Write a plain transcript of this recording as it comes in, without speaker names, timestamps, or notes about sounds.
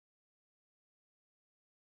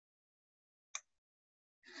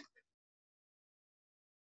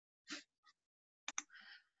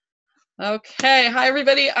Okay, hi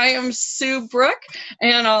everybody. I am Sue Brooke,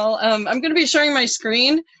 and I'm going to be sharing my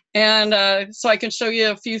screen, and so I can show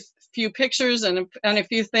you a few pictures and a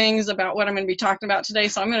few things about what I'm going to be talking about today.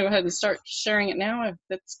 So I'm going to go ahead and start sharing it now if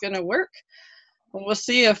it's going to work. We'll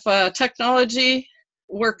see if technology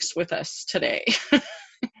works with us today.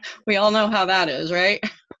 We all know how that is, right?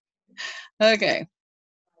 Okay.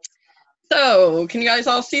 So can you guys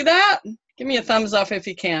all see that? Give me a thumbs up if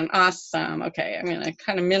you can. Awesome. Okay, I'm going to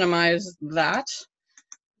kind of minimize that.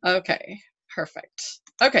 Okay, perfect.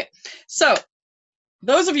 Okay, so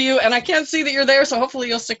those of you, and I can't see that you're there, so hopefully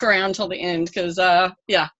you'll stick around till the end because,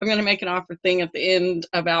 yeah, I'm going to make an offer thing at the end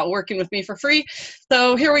about working with me for free.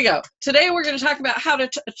 So here we go. Today we're going to talk about how to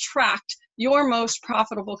attract your most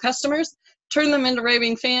profitable customers, turn them into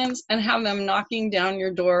raving fans, and have them knocking down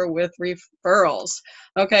your door with referrals.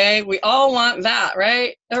 Okay, we all want that,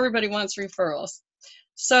 right? Everybody wants referrals.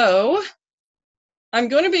 So I'm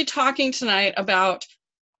going to be talking tonight about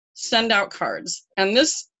send out cards. And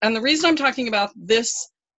the reason I'm talking about this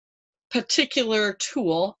particular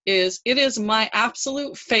tool is it is my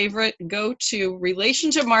absolute favorite go-to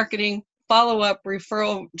relationship marketing follow-up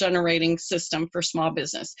referral generating system for small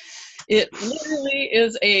business. It literally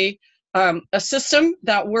is a system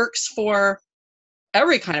that works for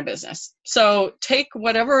every kind of business. So take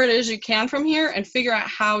whatever it is you can from here and figure out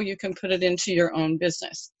how you can put it into your own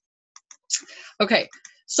business. Okay,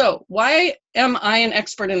 so why am I an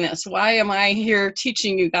expert in this? Why am I here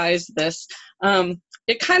teaching you guys this?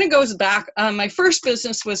 It kind of goes back. My first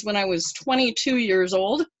business was when I was 22 years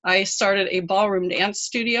old. I started a ballroom dance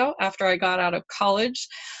studio after I got out of college.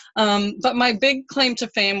 But my big claim to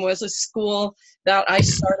fame was a school that I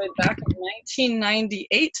started back in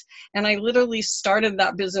 1998, and I literally started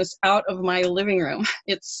that business out of my living room.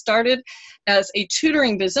 It started as a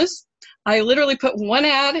tutoring business. I literally put one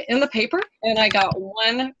ad in the paper and I got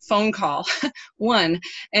one phone call, one.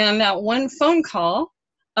 And that one phone call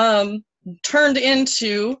turned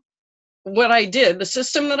into what I did, the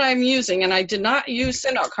system that I'm using. And I did not use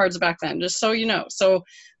send out cards back then, just so you know. So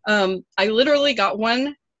I literally got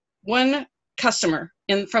one customer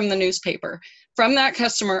from the newspaper. From that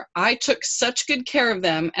customer, I took such good care of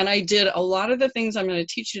them, and I did a lot of the things I'm going to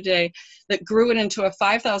teach you today that grew it into a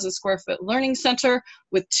 5,000 square foot learning center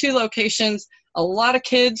with 2 locations, a lot of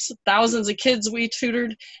kids, thousands of kids we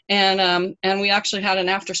tutored, and we actually had an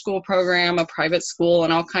after-school program, a private school,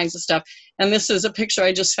 and all kinds of stuff. And this is a picture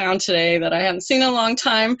I just found today that I hadn't seen in a long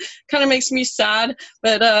time. Kind of makes me sad,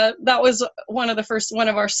 but that was one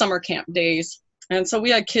of our summer camp days. And so we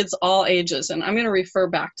had kids all ages, and I'm going to refer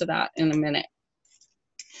back to that in a minute.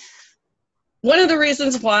 One of the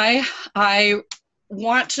reasons why I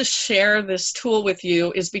want to share this tool with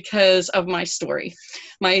you is because of my story,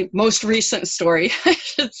 my most recent story, I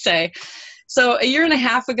should say. So a year and a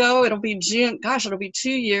half ago, it'll be 2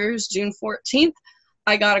 years, June 14th,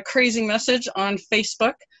 I got a crazy message on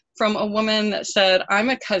Facebook from a woman that said,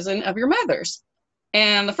 "I'm a cousin of your mother's."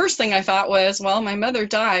 And the first thing I thought was, well, my mother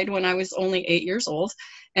died when I was only 8 years old,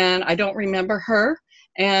 and I don't remember her.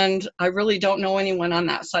 And I really don't know anyone on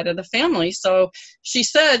that side of the family. So she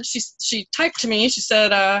said, she typed to me, she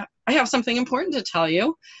said, I have something important to tell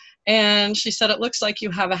you. And she said, "It looks like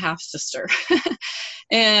you have a half sister."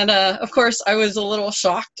 And of course, I was a little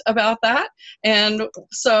shocked about that. And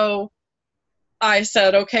so I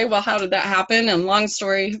said, okay, well, how did that happen? And long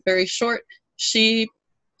story very short, she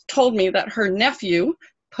told me that her nephew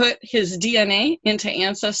put his DNA into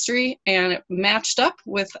Ancestry, and it matched up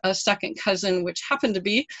with a second cousin, which happened to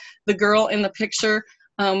be the girl in the picture.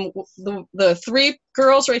 The 3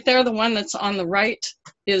 girls right there, the one that's on the right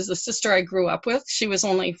is the sister I grew up with. She was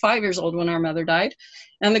only 5 years old when our mother died.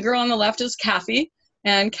 And the girl on the left is Kathy.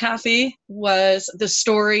 And Kathy was, the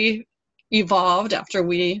story evolved after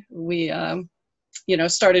we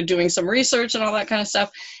started doing some research and all that kind of stuff.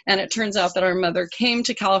 And it turns out that our mother came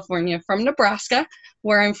to California from Nebraska,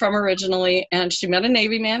 where I'm from originally, and she met a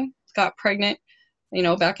Navy man, got pregnant,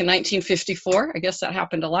 back in 1954. I guess that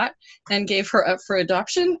happened a lot, and gave her up for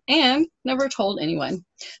adoption and never told anyone.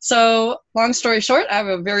 So long story short, I have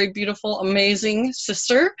a very beautiful, amazing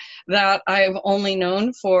sister that I've only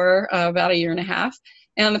known for about a year and a half.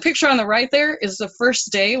 And the picture on the right there is the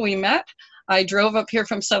first day we met. I drove up here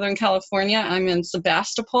from Southern California. I'm in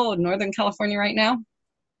Sebastopol, Northern California right now.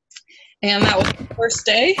 And that was the first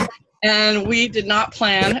day. And we did not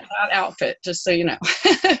plan that outfit, just so you know.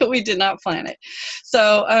 We did not plan it.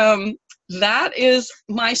 So that is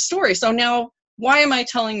my story. So now, why am I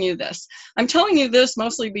telling you this? I'm telling you this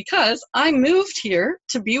mostly because I moved here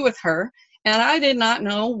to be with her, and I did not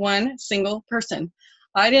know one single person.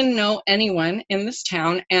 I didn't know anyone in this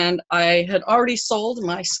town, and I had already sold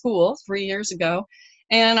my school 3 years ago,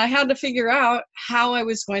 and I had to figure out how I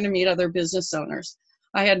was going to meet other business owners.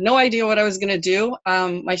 I had no idea what I was going to do.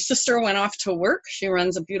 My sister went off to work. She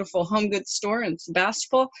runs a beautiful home goods store in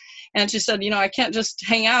Sebastopol. And she said, I can't just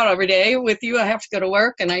hang out every day with you. I have to go to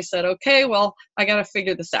work. And I said, okay, well, I got to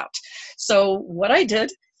figure this out. So what I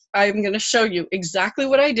did, I'm going to show you exactly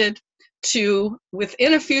what I did to,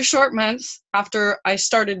 within a few short months after I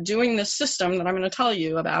started doing this system that I'm going to tell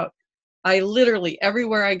you about, I literally,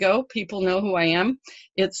 everywhere I go, people know who I am.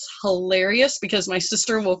 It's hilarious because my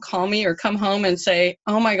sister will call me or come home and say,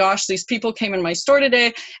 oh my gosh, these people came in my store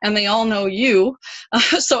today and they all know you.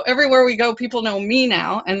 So everywhere we go, people know me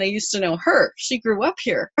now, and they used to know her. She grew up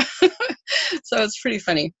here. So it's pretty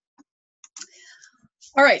funny.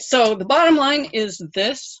 All right, so the bottom line is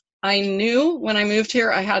this. I knew when I moved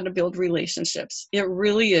here, I had to build relationships. It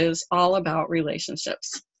really is all about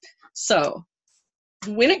relationships. So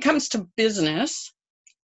when it comes to business,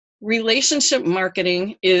 relationship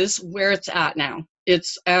marketing is where it's at now. And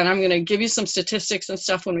I'm going to give you some statistics and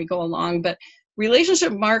stuff when we go along, but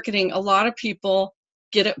relationship marketing, a lot of people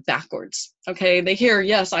get it backwards. Okay, they hear,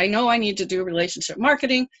 yes, I know I need to do relationship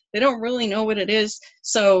marketing. They don't really know what it is,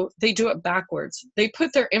 so they do it backwards. They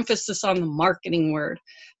put their emphasis on the marketing word,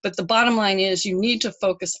 but the bottom line is you need to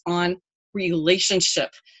focus on relationship.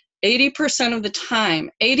 80% of the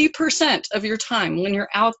time, 80% of your time when you're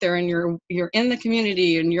out there and you're in the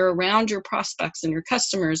community and you're around your prospects and your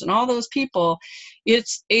customers and all those people,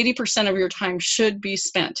 it's 80% of your time should be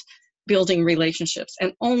spent building relationships,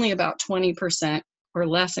 and only about 20% or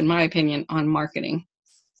less, in my opinion, on marketing.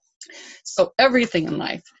 So everything in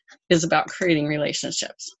life is about creating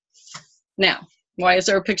relationships. Now, why is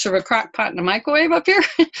there a picture of a crock pot and a microwave up here?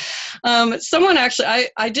 Someone actually,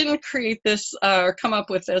 I didn't create this or come up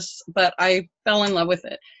with this, but I fell in love with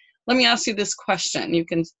it. Let me ask you this question. You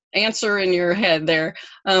can answer in your head there.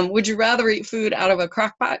 Would you rather eat food out of a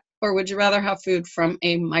crock pot, or would you rather have food from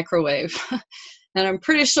a microwave? And I'm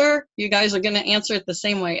pretty sure you guys are going to answer it the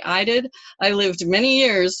same way I did. I lived many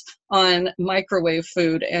years on microwave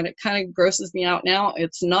food, and it kind of grosses me out now.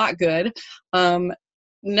 It's not good.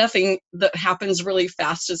 Nothing that happens really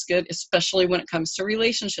fast is good, especially when it comes to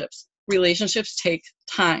relationships. Relationships take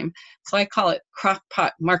time. So I call it crock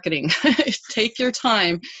pot marketing. Take your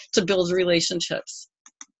time to build relationships.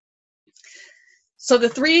 So the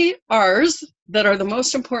 3 R's that are the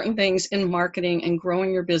most important things in marketing and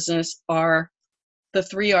growing your business are, the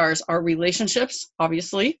 3 R's are relationships,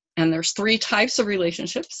 obviously, and there's 3 types of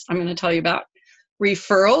relationships I'm going to tell you about.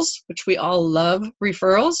 Referrals, which we all love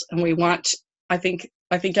referrals, and we want, I think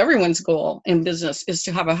everyone's goal in business is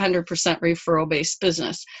to have 100% referral-based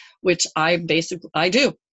business, which I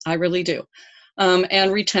do. I really do.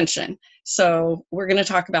 And retention. So we're going to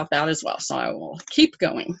talk about that as well. So I will keep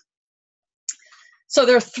going. So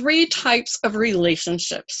there are 3 types of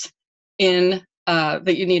relationships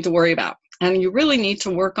that you need to worry about. And you really need to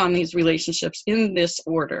work on these relationships in this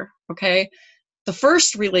order, okay? The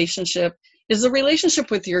first relationship is the relationship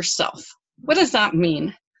with yourself. What does that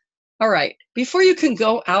mean? All right, before you can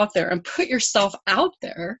go out there and put yourself out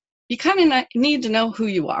there, you kind of need to know who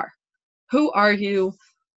you are. Who are you?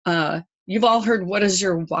 You've all heard, what is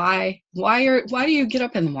your why? Why do you get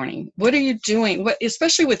up in the morning? What are you doing?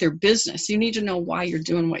 Especially with your business, you need to know why you're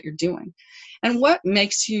doing what you're doing. And what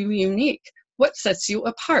makes you unique? What sets you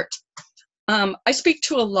apart? I speak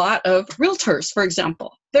to a lot of realtors, for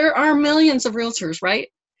example. There are millions of realtors, right?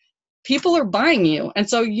 People are buying you, and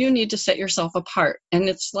so you need to set yourself apart. And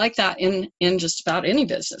it's like that in just about any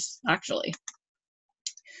business, actually.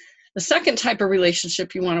 The second type of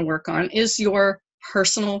relationship you want to work on is your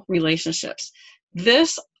personal relationships.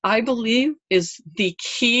 This, I believe, is the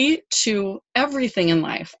key to everything in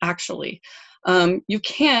life, actually. You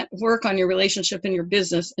can't work on your relationship in your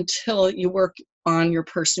business until you work on your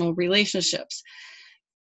personal relationships.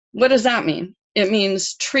 What does that mean? It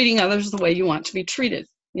means treating others the way you want to be treated.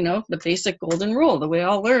 You know, the basic golden rule that we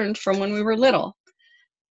all learned from when we were little.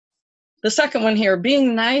 The second one here,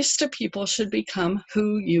 being nice to people should become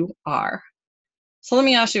who you are. So let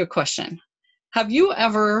me ask you a question. Have you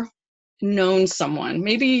ever known someone?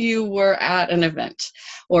 Maybe you were at an event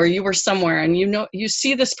or you were somewhere and you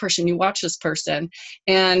see this person, you watch this person,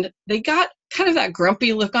 and they got kind of that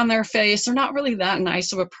grumpy look on their face. They're not really that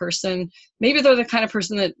nice of a person. Maybe they're the kind of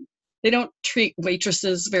person that they don't treat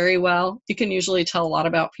waitresses very well. You can usually tell a lot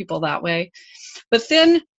about people that way. But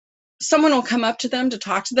then someone will come up to them to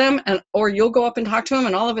talk to them, or you'll go up and talk to them,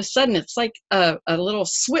 and all of a sudden it's like a little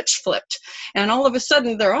switch flipped. And all of a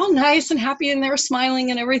sudden they're all nice and happy and they're smiling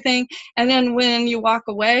and everything. And then when you walk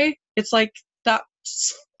away, it's like that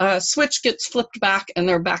switch gets flipped back and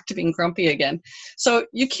they're back to being grumpy again. So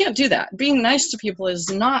you can't do that. Being nice to people is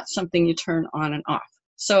not something you turn on and off.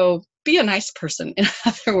 So be a nice person, in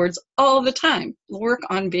other words, all the time. Work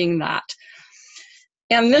on being that.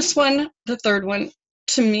 And this one, the third one,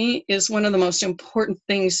 to me is one of the most important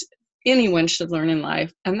things anyone should learn in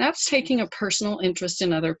life, and that's taking a personal interest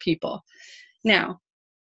in other people. Now,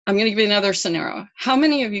 I'm going to give you another scenario. How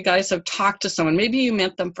many of you guys have talked to someone? Maybe you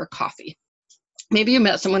met them for coffee. Maybe you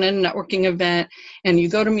met someone at a networking event and you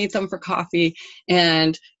go to meet them for coffee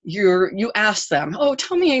and you ask them, oh,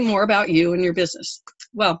 tell me more about you and your business.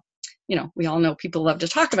 Well, you know, we all know people love to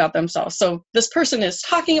talk about themselves. So this person is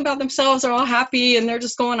talking about themselves, they're all happy, and they're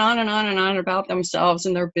just going on and on and on about themselves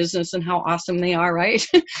and their business and how awesome they are, right?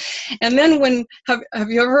 And then have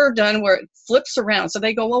you ever done where it flips around? So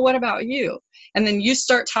they go, well, what about you? And then you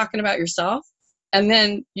start talking about yourself, and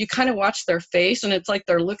then you kind of watch their face, and it's like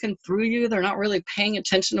they're looking through you. They're not really paying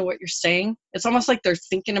attention to what you're saying. It's almost like they're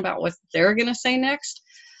thinking about what they're going to say next.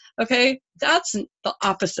 Okay, that's the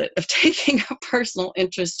opposite of taking a personal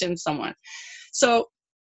interest in someone. So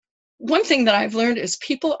one thing that I've learned is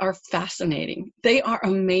people are fascinating. They are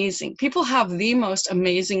amazing. People have the most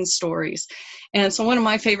amazing stories. And so one of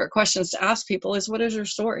my favorite questions to ask people is, what is your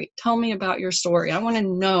story? Tell me about your story. I want to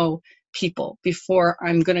know people before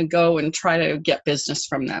I'm going to go and try to get business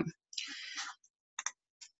from them.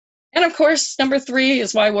 And of course, number 3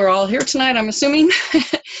 is why we're all here tonight, I'm assuming,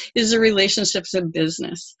 is the relationships in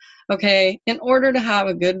business. Okay, in order to have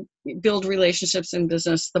build relationships in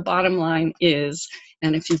business, the bottom line is,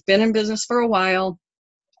 and if you've been in business for a while,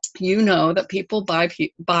 you know that people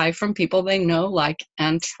buy from people they know, like,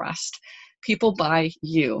 and trust. People buy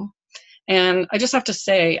you. And I just have to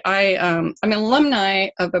say, I'm an alumni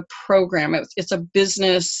of a program. It's a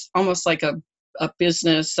business, almost like a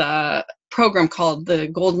business program called the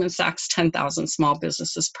Goldman Sachs 10,000 Small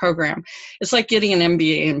Businesses Program. It's like getting an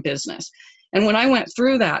MBA in business. And when I went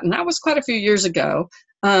through that, and that was quite a few years ago,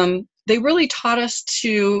 they really taught us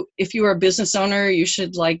to, if you are a business owner, you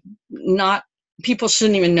should people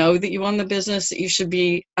shouldn't even know that you own the business, that you should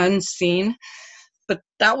be unseen. But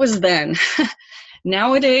that was then.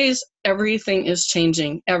 Nowadays, everything is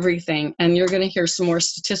changing, everything. And you're going to hear some more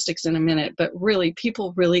statistics in a minute, but really,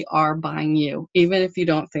 people really are buying you, even if you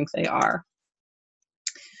don't think they are.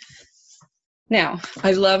 Now,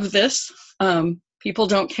 I love this. People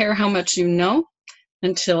don't care how much you know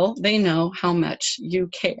until they know how much you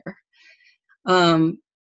care.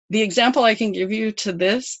 The example I can give you to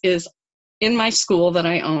this is in my school that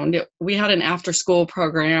I owned, we had an after-school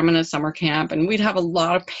program and a summer camp, and we'd have a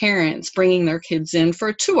lot of parents bringing their kids in for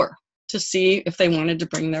a tour to see if they wanted to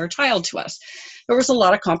bring their child to us. There was a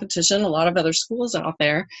lot of competition, a lot of other schools out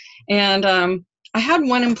there, and I had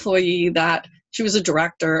one employee that she was a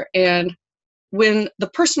director, and when the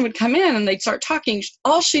person would come in and they'd start talking,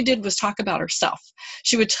 all she did was talk about herself.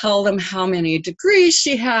 She would tell them how many degrees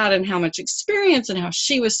she had and how much experience and how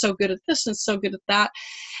she was so good at this and so good at that.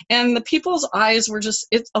 And the people's eyes were just,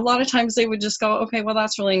 a lot of times they would just go, okay, well,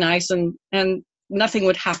 that's really nice, and nothing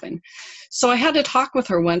would happen. So I had to talk with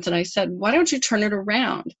her once, and I said, why don't you turn it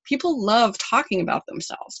around? People love talking about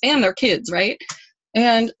themselves and their kids, right?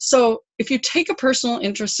 And so if you take a personal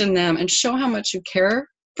interest in them and show how much you care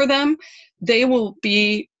for them, they will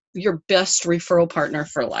be your best referral partner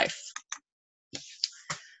for life.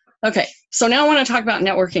 Okay, so now I want to talk about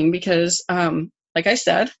networking because, like I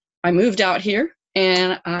said, I moved out here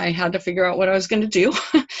and I had to figure out what I was going to do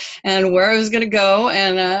and where I was going to go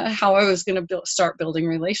and how I was going to start building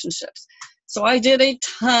relationships. So I did a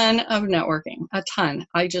ton of networking, a ton.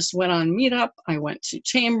 I just went on Meetup, I went to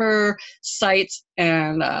chamber sites,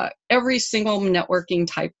 and every single networking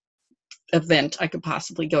type event I could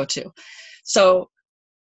possibly go to. So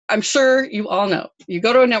I'm sure you all know, you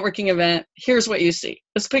go to a networking event, here's what you see.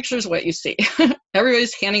 This picture is what you see.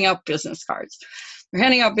 Everybody's handing out business cards. They're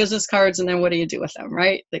handing out business cards, and then what do you do with them,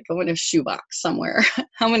 right? They go in a shoebox somewhere.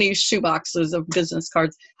 How many shoeboxes of business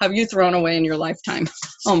cards have you thrown away in your lifetime?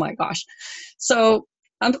 Oh my gosh. So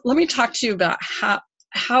let me talk to you about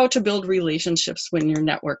how to build relationships when you're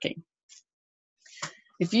networking.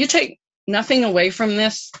 If you take nothing away from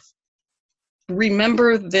this,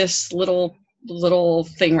 remember this little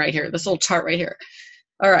thing right here, this little chart right here.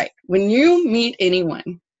 All right, when you meet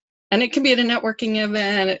anyone, and it can be at a networking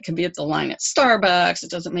event, it can be at the line at Starbucks, it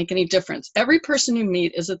doesn't make any difference. Every person you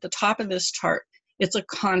meet is at the top of this chart. It's a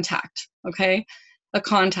contact, okay? A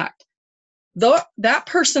contact. That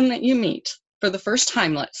person that you meet for the first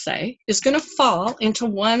time, let's say, is going to fall into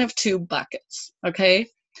one of two buckets, okay?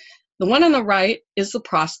 The one on the right is the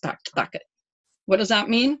prospect bucket. What does that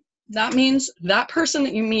mean? That means that person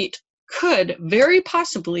that you meet could very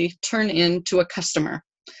possibly turn into a customer.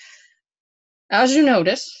 As you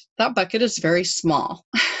notice, that bucket is very small.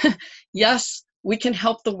 Yes, we can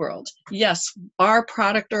help the world. Yes, our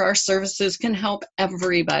product or our services can help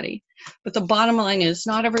everybody. But the bottom line is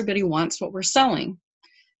not everybody wants what we're selling.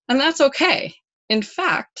 And that's okay. In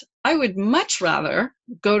fact, I would much rather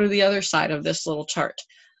go to the other side of this little chart.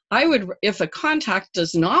 I would, if a contact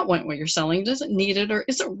does not want what you're selling, doesn't need it, or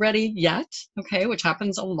isn't ready yet, okay, which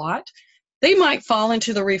happens a lot, they might fall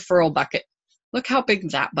into the referral bucket. Look how big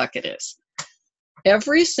that bucket is.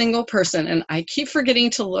 Every single person, and I keep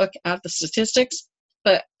forgetting to look at the statistics,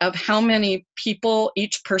 but of how many people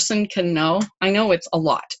each person can know, I know it's a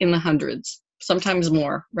lot, in the hundreds, sometimes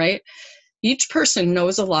more, right? Each person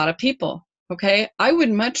knows a lot of people, okay? I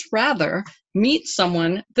would much rather meet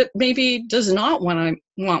someone that maybe does not want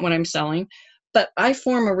what I'm selling, but I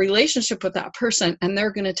form a relationship with that person and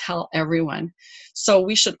they're gonna tell everyone. So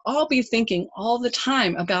we should all be thinking all the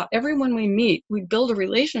time about everyone we meet, we build a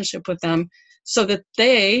relationship with them so that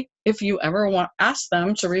they, if you ever ask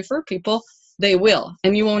them to refer people, they will,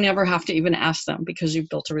 and you won't ever have to even ask them because you've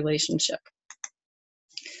built a relationship.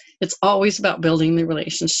 It's always about building the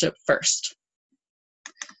relationship first.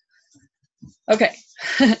 Okay,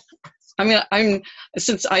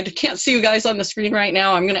 since I can't see you guys on the screen right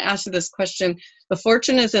now, I'm gonna ask you this question. The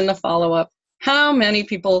fortune is in the follow-up. How many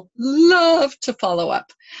people love to follow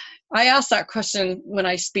up? I ask that question when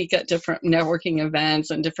I speak at different networking events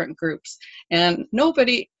and different groups, and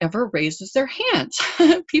nobody ever raises their hands.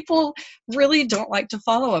 People really don't like to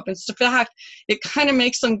follow up. In fact, it kind of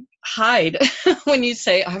makes them hide when you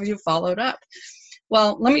say, have you followed up?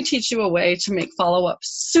 Well, let me teach you a way to make follow-up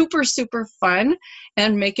super, super fun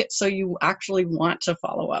and make it so you actually want to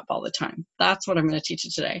follow up all the time. That's what I'm going to teach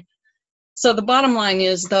you today. So the bottom line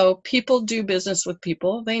is, though, people do business with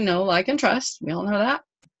people they know, like, and trust. We all know that.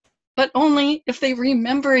 But only if they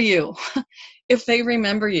remember you, if they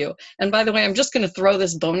remember you. And by the way, I'm just going to throw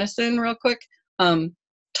this bonus in real quick.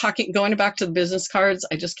 Going back to the business cards,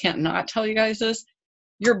 I just can't not tell you guys this.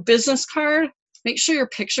 Your business card, make sure your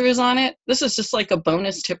picture is on it. This is just like a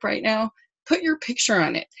bonus tip right now. Put your picture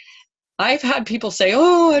on it. I've had people say,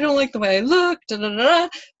 oh, I don't like the way I look, da, da, da, da.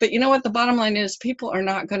 But you know what? The bottom line is people are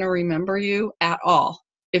not going to remember you at all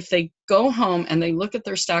if they go home and they look at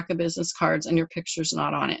their stack of business cards and your picture's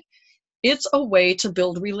not on it. It's a way to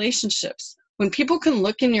build relationships. When people can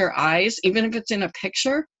look in your eyes, even if it's in a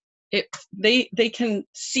picture, they can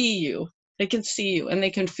see you. They can see you and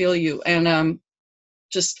they can feel you. And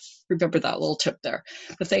just remember that little tip there.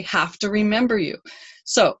 But they have to remember you.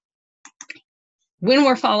 So when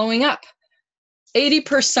we're following up,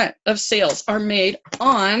 80% of sales are made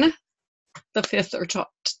on the 5th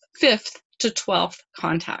to 12th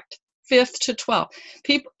contact. 5th to 12th.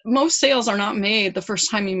 Most sales are not made the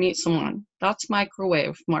first time you meet someone. That's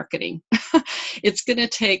microwave marketing. It's going to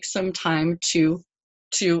take some time to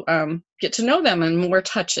get to know them and more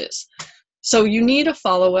touches. So you need a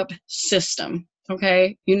follow-up system,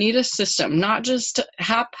 okay? You need a system, not just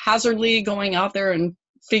haphazardly going out there and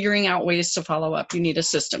figuring out ways to follow up. You need a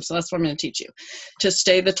system. So that's what I'm going to teach you to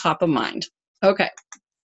stay the top of mind. Okay.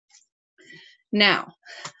 Now,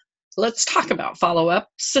 let's talk about follow-up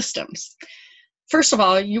systems. First of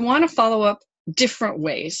all, you want to follow up different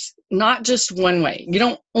ways, not just one way. You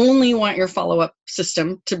don't only want your follow-up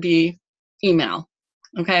system to be email,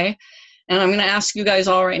 okay? And I'm going to ask you guys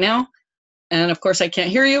all right now, and of course I can't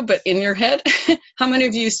hear you, but in your head, how many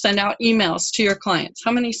of you send out emails to your clients?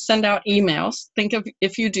 How many send out emails? Think of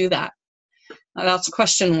if you do that. That's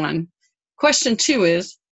question one. Question two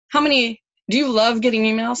is, do you love getting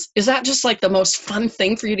emails? Is that just like the most fun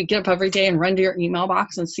thing for you to get up every day and run to your email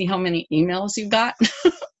box and see how many emails you've got?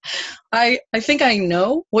 I think I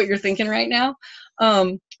know what you're thinking right now.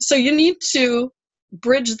 So you need to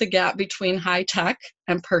bridge the gap between high tech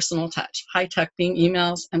and personal touch. High tech being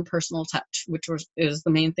emails and personal touch, which is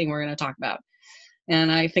the main thing we're going to talk about.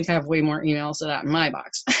 And I think I have way more emails of that in my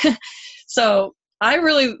box. So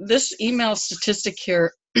this email statistic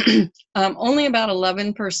here, only about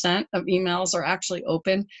 11% of emails are actually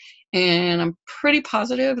open. And I'm pretty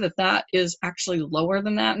positive that is actually lower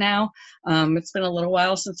than that now. It's been a little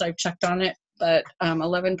while since I've checked on it, but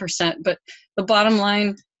 11%. But the bottom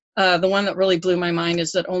line, the one that really blew my mind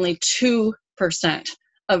is that only 2%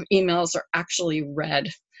 of emails are actually read.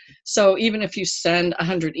 So even if you send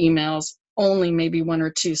 100 emails, only maybe 1 or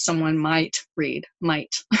 2 someone might read,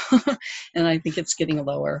 and I think it's getting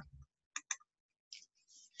lower.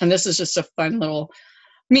 And this is just a fun little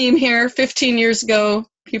meme here. 15 years ago,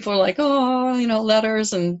 people were like, oh,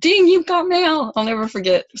 letters and ding, you've got mail. I'll never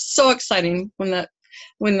forget. So exciting when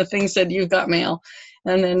the thing said you've got mail.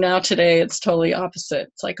 And then now today it's totally opposite.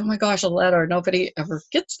 It's like, oh my gosh, a letter, nobody ever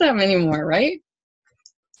gets them anymore, right?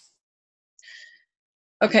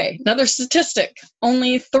 Okay, another statistic.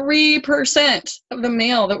 Only 3% of the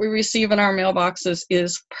mail that we receive in our mailboxes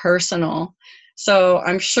is personal. So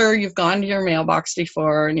I'm sure you've gone to your mailbox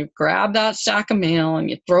before and you've grabbed that stack of mail and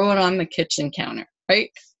you throw it on the kitchen counter, right?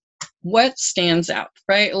 What stands out,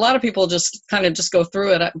 right? A lot of people just kind of just go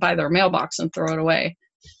through it by their mailbox and throw it away.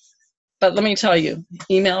 But let me tell you,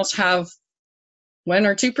 emails have 1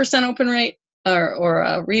 or 2% open rate or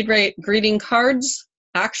a read rate. Greeting cards,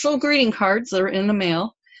 actual greeting cards that are in the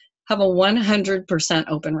mail, have a 100%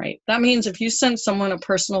 open rate. That means if you send someone a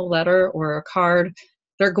personal letter or a card,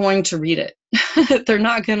 they're going to read it. They're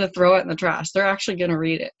not going to throw it in the trash. They're actually going to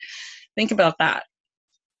read it. Think about that.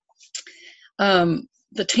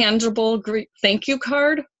 The tangible thank you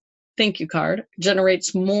card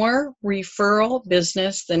generates more referral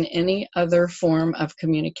business than any other form of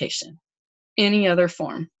communication. Any other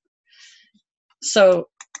form. So,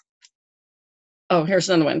 oh, here's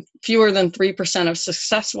another one. Fewer than 3% of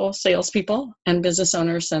successful salespeople and business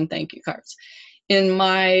owners send thank you cards. In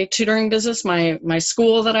my tutoring business, my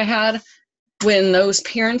school that I had, when those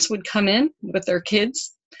parents would come in with their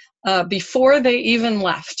kids, before they even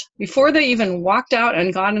left, before they even walked out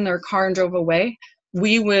and got in their car and drove away,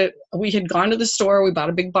 we had gone to the store, we bought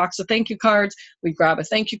a big box of thank you cards, we'd grab a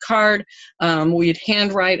thank you card, we'd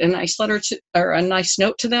handwrite a nice letter or a nice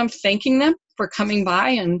note to them, thanking them for coming by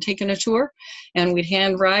and taking a tour, and we'd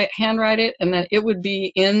handwrite it, and then it would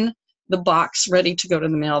be in the box ready to go to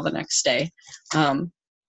the mail the next day.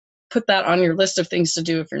 Put that on your list of things to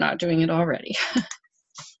do if you're not doing it already.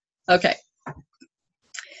 Okay.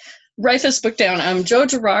 Write this book down. Joe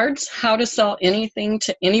Girard's How to Sell Anything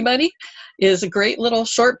to Anybody is a great little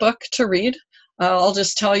short book to read. I'll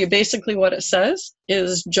just tell you basically what it says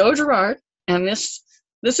is Joe Girard, and this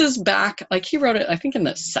is back, like he wrote it, I think in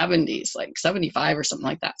the 70s, like 75 or something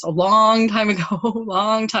like that. It's a long time ago,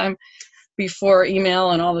 long time before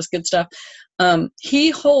email and all this good stuff. He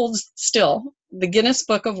holds still the Guinness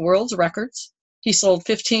Book of World Records. He sold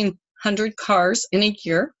 1,500 cars in a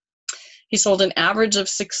year. He sold an average of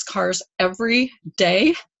 6 cars every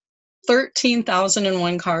day.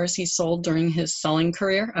 13,001 cars he sold during his selling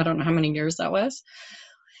career. I don't know how many years that was.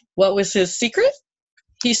 What was his secret?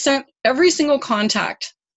 He sent every single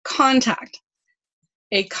contact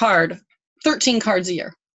a card, 13 cards a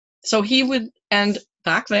year. So he would, and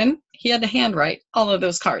back then he had to handwrite all of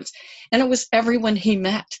those cards. And it was everyone he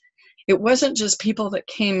met. It wasn't just people that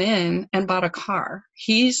came in and bought a car.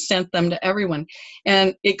 He sent them to everyone.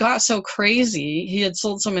 And it got so crazy, he had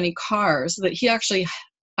sold so many cars that he actually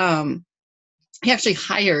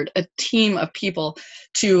hired a team of people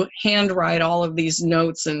to handwrite all of these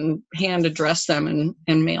notes and hand address them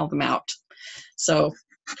and mail them out. So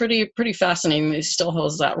pretty fascinating. He still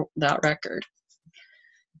holds that record.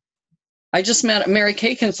 I just met a Mary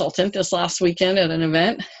Kay consultant this last weekend at an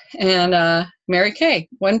event, and Mary Kay,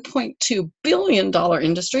 $1.2 billion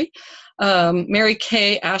industry. Mary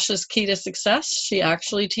Kay Ash's key to success. She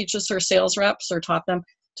actually teaches her sales reps or taught them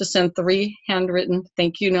to send 3 handwritten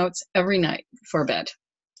thank you notes every night before bed.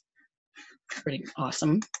 Pretty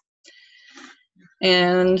awesome.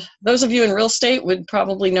 And those of you in real estate would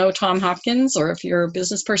probably know Tom Hopkins, or if you're a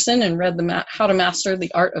business person and read How to Master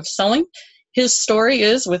the Art of Selling. His story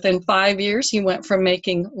is within 5 years, he went from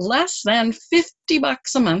making less than $50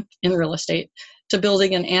 a month in real estate to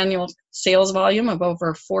building an annual sales volume of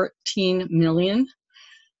over 14 million.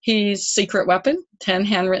 His secret weapon, 10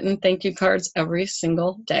 handwritten thank you cards every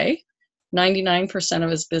single day. 99%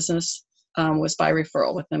 of his business was by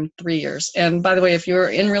referral within 3 years. And by the way, if you're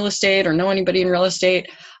in real estate or know anybody in real estate,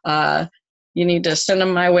 you need to send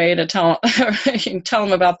them my way to tell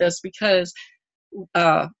them about this, because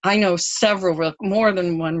I know more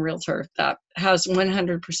than one realtor that has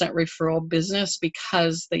 100% referral business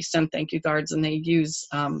because they send thank you cards and they use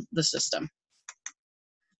the system.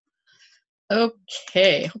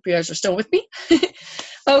 Okay, hope you guys are still with me.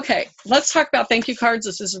 Okay, let's talk about thank you cards.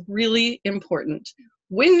 This is really important.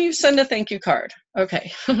 When you send a thank you card,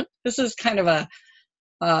 okay, this is kind of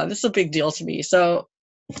this is a big deal to me. So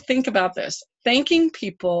think about this. Thanking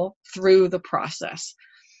people through the process.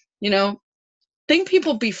 Thank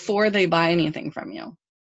people before they buy anything from you.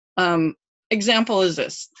 Example is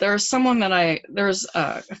this. There's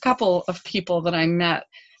a couple of people that I met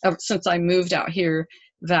since I moved out here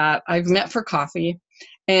that I've met for coffee.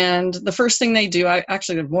 And the first thing they do, I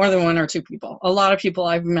actually have more than 1 or 2 people. A lot of people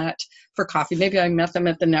I've met for coffee. Maybe I met them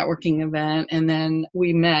at the networking event and then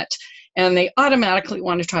we met and they automatically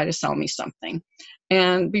want to try to sell me something.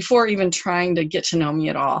 And before even trying to get to know me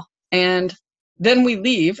at all. And Then we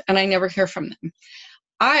leave and I never hear from them.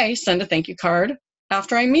 I send a thank you card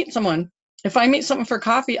after I meet someone. If I meet someone for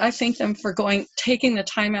coffee, I thank them for taking the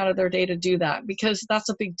time out of their day to do that, because that's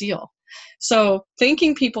a big deal. So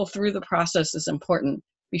thanking people through the process is important.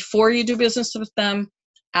 Before you do business with them,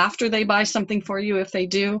 after they buy something for you, if they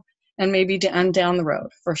do, and maybe down the road,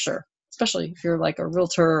 for sure. Especially if you're like a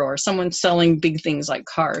realtor or someone selling big things like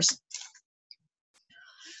cars.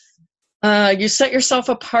 You set yourself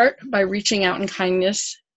apart by reaching out in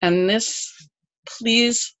kindness. And this,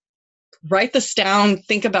 please write this down,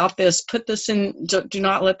 think about this, put this in, do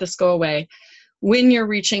not let this go away. When you're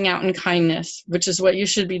reaching out in kindness, which is what you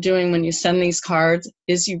should be doing when you send these cards,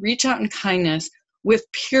 is you reach out in kindness with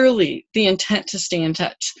purely the intent to stay in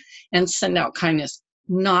touch and send out kindness,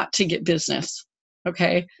 not to get business,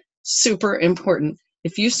 okay? Super important.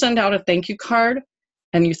 If you send out a thank you card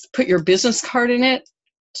and you put your business card in it,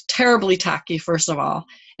 it's terribly tacky, first of all.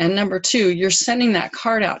 And number two, you're sending that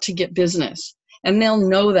card out to get business, and they'll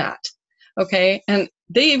know that. Okay, and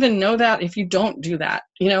they even know that if you don't do that.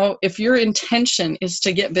 You know, if your intention is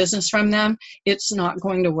to get business from them, it's not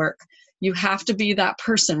going to work. You have to be that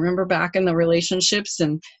person. Remember back in the relationships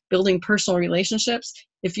and building personal relationships,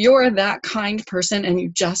 if you're that kind person and you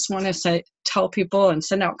just want to tell people and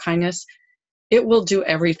send out kindness, it will do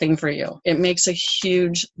everything for you. It makes a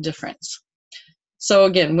huge difference. So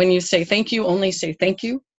again, when you say thank you, only say thank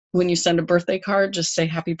you. When you send a birthday card, just say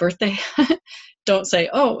happy birthday. Don't say,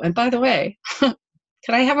 oh, and by the way, can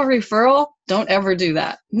I have a referral? Don't ever do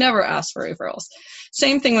that. Never ask for referrals.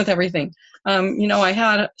 Same thing with everything. You know, I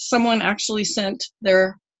had someone actually sent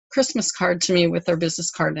their Christmas card to me with their business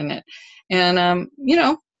card in it. And, you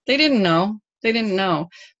know, they didn't know. They didn't know.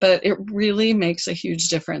 But it really makes a huge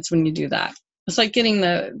difference when you do that. It's like getting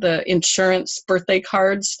the insurance birthday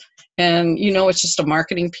cards, and you know it's just a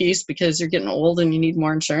marketing piece because you're getting old and you need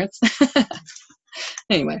more insurance.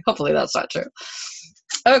 Anyway, hopefully that's not true.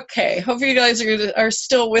 Okay, hope you guys are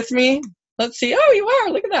still with me. Let's see. Oh, you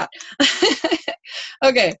are. Look at that.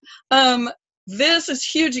 Okay, this is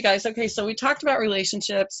huge, you guys. Okay, so we talked about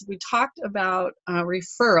relationships. We talked about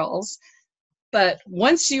referrals. But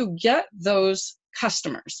once you get those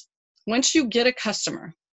customers, once you get a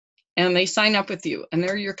customer and they sign up with you and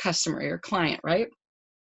they're your customer, your client, right?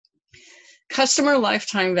 Customer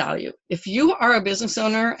lifetime value. If you are a business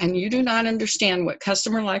owner and you do not understand what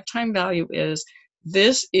customer lifetime value is,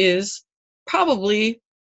 this is probably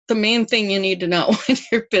the main thing you need to know in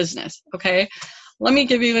your business, okay? Let me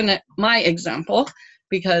give you my example,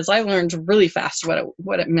 because I learned really fast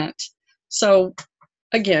what it meant. So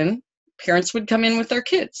again, parents would come in with their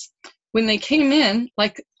kids. When they came in,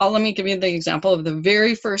 let me give you the example of the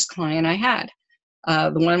very first client I had,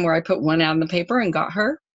 the one where I put one ad in the paper and got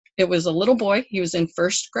her. It was a little boy. He was in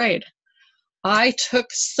first grade. I took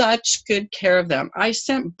such good care of them. I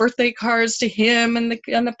sent birthday cards to him and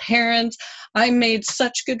the parents. I made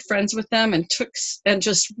such good friends with them and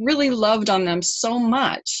just really loved on them so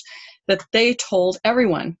much that they told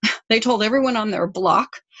everyone. They told everyone on their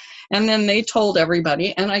block, and then they told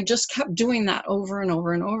everybody. And I just kept doing that over and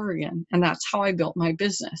over and over again. And that's how I built my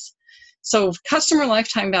business. So customer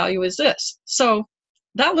lifetime value is this. So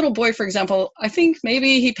that little boy, for example, I think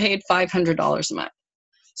maybe he paid $500 a month.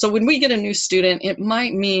 So when we get a new student, it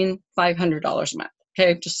might mean $500 a month.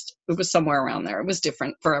 Okay, it was somewhere around there. It was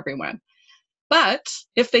different for everyone. But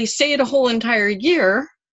if they stayed a whole entire year,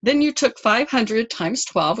 then you took 500 times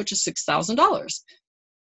 12, which is $6,000.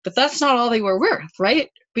 But that's not all they were worth, right?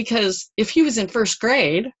 Because if he was in first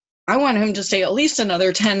grade, I want him to stay at least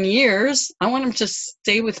another 10 years. I want him to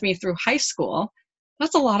stay with me through high school.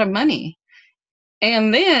 That's a lot of money.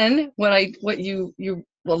 And then what a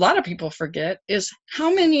lot of people forget is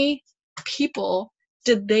how many people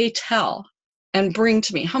did they tell and bring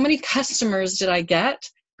to me? How many customers did I get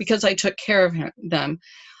because I took care of them?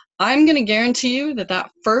 I'm going to guarantee you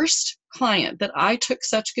that first client that I took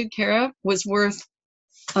such good care of was worth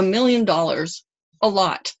 $1 million, a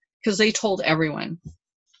lot, because they told everyone.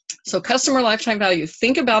 So customer lifetime value,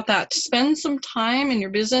 think about that. Spend some time in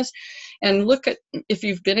your business and look at, if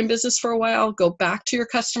you've been in business for a while, go back to your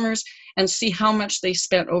customers and see how much they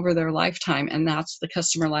spent over their lifetime. And that's the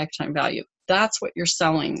customer lifetime value. That's what you're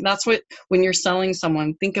selling. That's what, when you're selling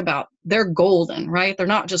someone, think about, they're golden, right? They're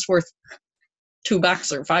not just worth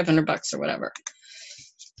 $2 or $500 or whatever.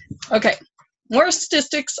 Okay, more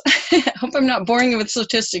statistics. I hope I'm not boring you with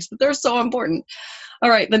statistics, but they're so important. All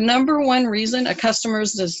right, the number one reason a customer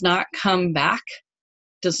does not come back.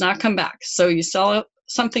 So you sell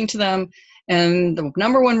something to them, and the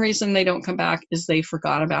number one reason they don't come back is they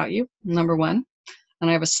forgot about you, number one. And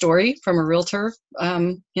I have a story from a realtor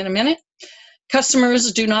in a minute.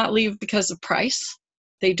 Customers do not leave because of price.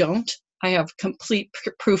 They don't. I have complete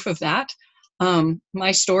proof of that.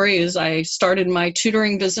 My story is I started my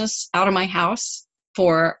tutoring business out of my house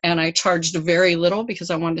and I charged very little because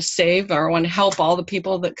I wanted to save, or I wanted to help all the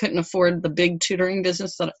people that couldn't afford the big tutoring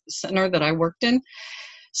business center that I worked in.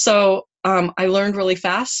 So I learned really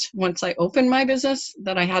fast once I opened my business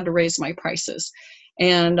that I had to raise my prices.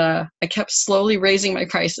 And I kept slowly raising my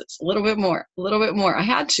prices, a little bit more, a little bit more. I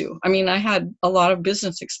had to. I mean, I had a lot of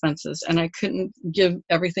business expenses and I couldn't give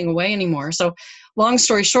everything away anymore. So long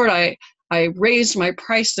story short, I raised my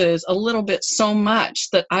prices a little bit so much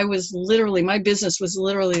that my business was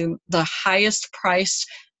literally the highest priced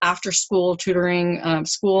after school tutoring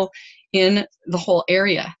school in the whole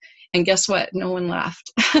area. And guess what? No one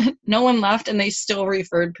left. No one left, and they still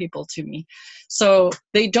referred people to me. So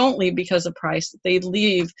they don't leave because of price. They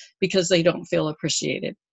leave because they don't feel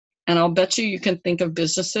appreciated. And I'll bet you can think of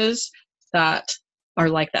businesses that are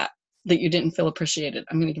like that you didn't feel appreciated.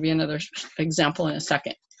 I'm going to give you another example in a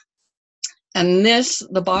second. And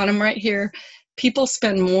the bottom right here, people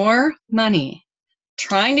spend more money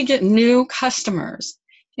trying to get new customers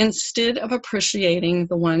instead of appreciating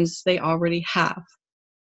the ones they already have.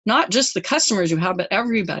 Not just the customers you have, but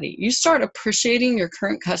everybody. You start appreciating your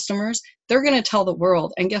current customers, they're going to tell the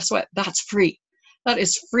world. And guess what? That's free. That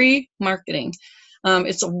is free marketing.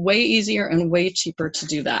 It's way easier and way cheaper to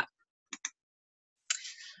do that.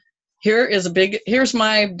 Here's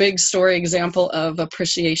my big story example of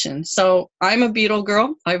appreciation. So I'm a Beetle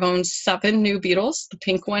girl. I've owned 7 new Beetles. The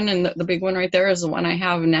pink one and the big one right there is the one I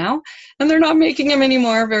have now. And they're not making them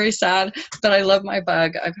anymore. Very sad, but I love my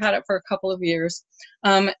bug. I've had it for a couple of years.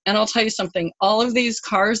 And I'll tell you something, all of these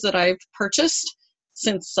cars that I've purchased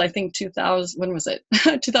since I think 2000, when was it?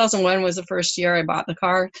 2001 was the first year I bought the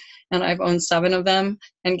car, and I've owned 7 of them.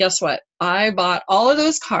 And guess what? I bought all of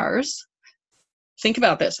those cars. Think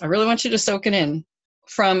about this. I really want you to soak it in.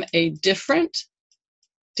 From a different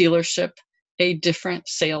dealership, a different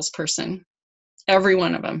salesperson. Every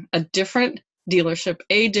one of them. A different dealership,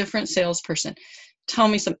 a different salesperson. Tell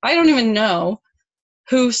me something. I don't even know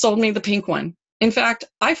who sold me the pink one. In fact,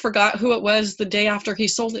 I forgot who it was the day after he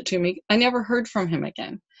sold it to me. I never heard from him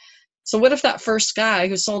again. So what if that first guy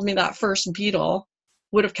who sold me that first Beetle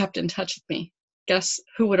would have kept in touch with me? Guess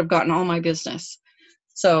who would have gotten all my business?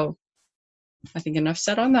 So I think enough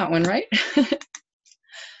said on that one, right?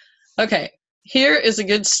 Okay, here is a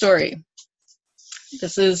good story.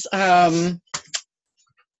 This is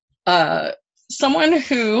someone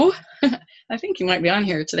who, I think he might be on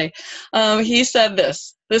here today. He said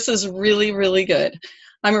this. This is really, really good.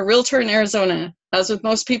 I'm a realtor in Arizona. As with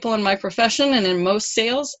most people in my profession and in most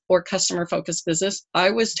sales or customer-focused business,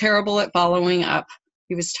 I was terrible at following up.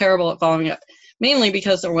 He was terrible at following up, mainly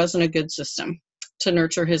because there wasn't a good system to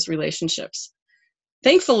nurture his relationships.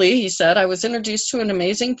 Thankfully, he said, I was introduced to an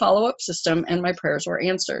amazing follow-up system and my prayers were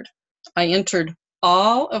answered. I entered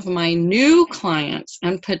all of my new clients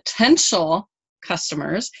and potential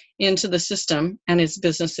customers into the system and his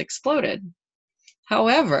business exploded.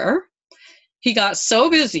 However, he got so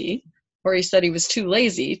busy, or he said he was too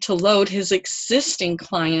lazy to load his existing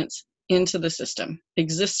clients into the system,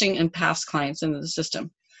 existing and past clients into the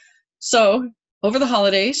system. So over the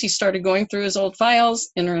holidays, he started going through his old files,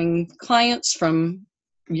 entering clients from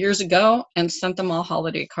years ago, and sent them all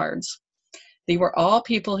holiday cards. They were all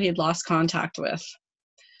people he had lost contact with.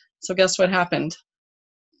 So guess what happened?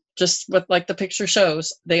 Just what like the picture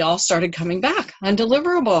shows, they all started coming back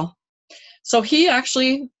undeliverable. So he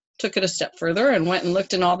actually took it a step further and went and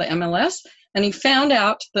looked in all the MLS, and he found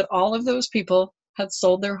out that all of those people had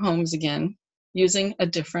sold their homes again using a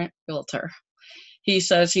different realtor. He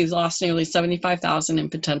says he's lost nearly $75,000 in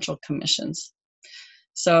potential commissions.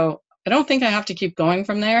 So I don't think I have to keep going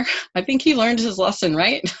from there. I think he learned his lesson,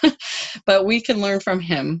 right? But we can learn from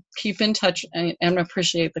him. Keep in touch and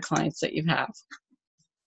appreciate the clients that you have.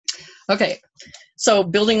 Okay, so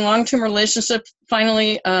building long-term relationships,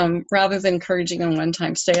 finally, rather than encouraging a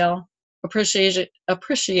one-time sale,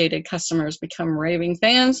 appreciated customers become raving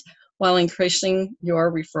fans while increasing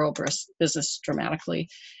your referral business dramatically.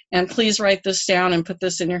 And please write this down and put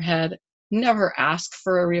this in your head. Never ask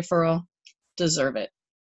for a referral. Deserve it.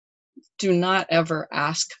 Do not ever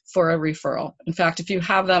ask for a referral. In fact, if you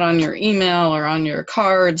have that on your email or on your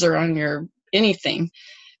cards or on your anything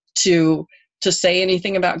to say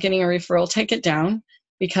anything about getting a referral, take it down,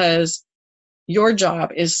 because your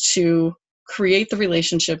job is to create the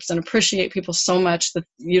relationships and appreciate people so much that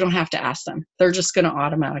you don't have to ask them. They're just going to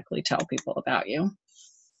automatically tell people about you.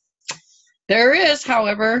 There is,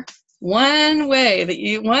 however, one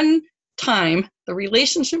time the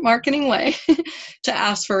relationship marketing way to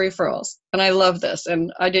ask for referrals. And I love this.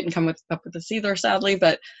 And I didn't come up with this either, sadly,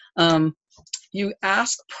 but you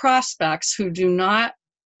ask prospects who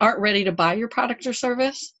aren't ready to buy your product or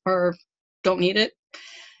service or don't need it.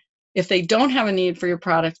 If they don't have a need for your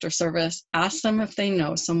product or service, ask them if they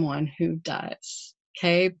know someone who does.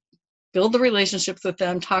 Okay. Build the relationships with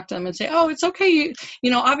them, talk to them and say, oh, it's okay.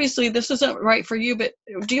 You know, obviously this isn't right for you, but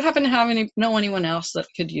do you happen to know anyone else that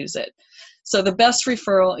could use it? So the best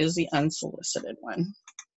referral is the unsolicited one.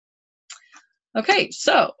 Okay,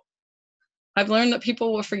 so I've learned that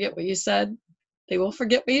people will forget what you said. They will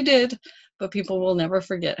forget what you did, but people will never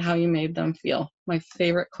forget how you made them feel. My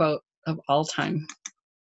favorite quote of all time.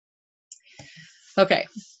 Okay,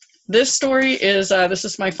 this story is, this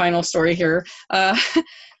is my final story here.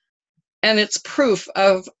 And it's proof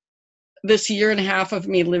of this year and a half of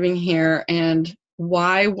me living here and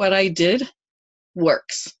why what I did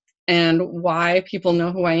works and why people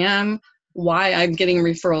know who I am, why I'm getting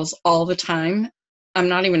referrals all the time. I'm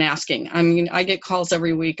not even asking. I mean, I get calls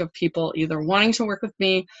every week of people either wanting to work with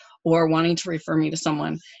me or wanting to refer me to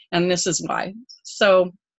someone. And this is why.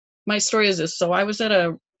 So my story is this. So I was at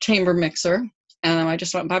a chamber mixer and I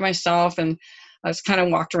just went by myself and I was kind of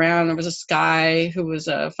walked around. There was this guy who was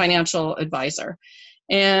a financial advisor.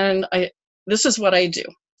 And this is what I do.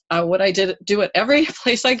 What I do at every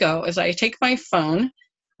place I go is I take my phone.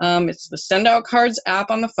 It's the Send Out Cards app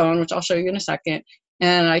on the phone, which I'll show you in a second.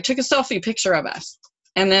 And I took a selfie picture of us.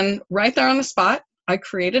 And then right there on the spot, I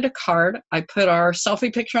created a card. I put our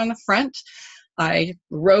selfie picture on the front. I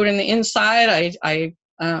wrote in the inside, I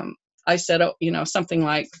said, oh, you know, something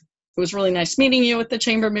like, it was really nice meeting you at the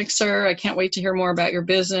chamber mixer. I can't wait to hear more about your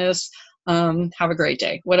business. Have a great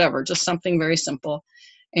day. Whatever, just something very simple.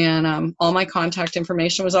 And all my contact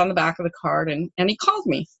information was on the back of the card. And he called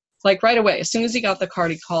me, like right away. As soon as he got the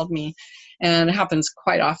card, he called me. And it happens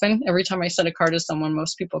quite often. Every time I send a card to someone,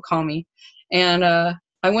 most people call me. And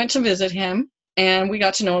I went to visit him. And we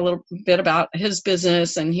got to know a little bit about his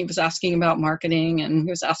business. And he was asking about marketing. And he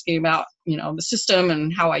was asking about, you know, the system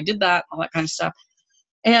and how I did that, all that kind of stuff.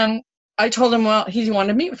 And I told him, well, he wanted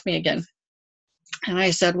to meet with me again. And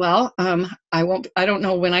I said, well, I don't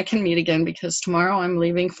know when I can meet again because tomorrow I'm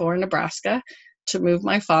leaving for Nebraska to move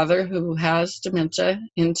my father who has dementia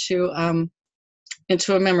into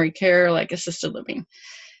a memory care, like assisted living.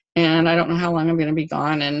 And I don't know how long I'm going to be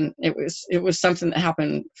gone. And it was something that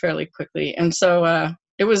happened fairly quickly. And so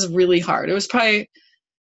it was really hard. It was probably,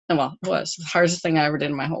 well, it was the hardest thing I ever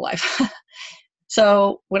did in my whole life.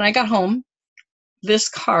 So when I got home, this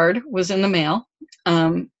card was in the mail.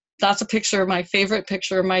 That's a picture, my favorite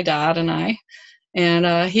picture of my dad and I.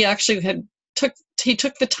 And he actually took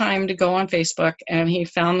the time to go on Facebook and he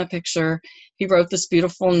found the picture. He wrote this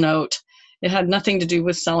beautiful note. It had nothing to do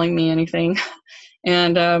with selling me anything.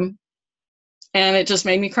 And it just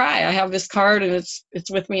made me cry. I have this card and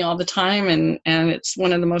it's with me all the time. And it's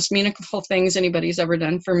one of the most meaningful things anybody's ever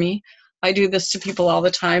done for me. I do this to people all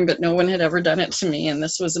the time, but no one had ever done it to me. And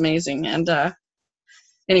this was amazing. And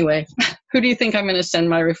anyway, who do you think I'm going to send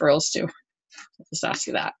my referrals to? I'll just ask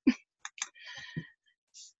you that.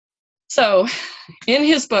 So in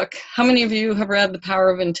his book, how many of you have read The Power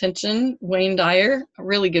of Intention? Wayne Dyer, a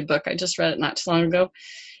really good book. I just read it not too long ago.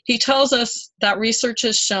 He tells us that research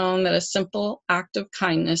has shown that a simple act of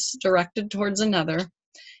kindness directed towards another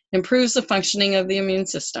improves the functioning of the immune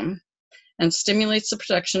system and stimulates the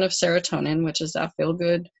production of serotonin, which is that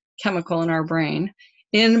feel-good chemical in our brain,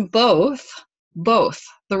 in both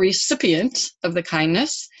the recipient of the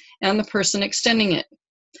kindness and the person extending it.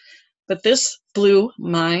 But this blew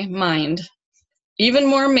my mind. Even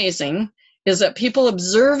more amazing is that people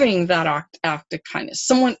observing that act of kindness,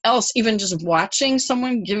 someone else even just watching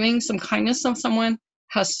someone giving some kindness to someone,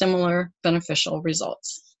 has similar beneficial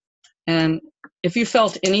results. And if you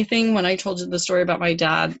felt anything when I told you the story about my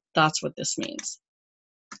dad, that's what this means.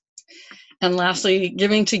 And lastly,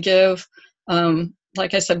 giving to give,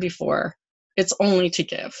 like I said before, it's only to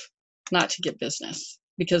give, not to get business,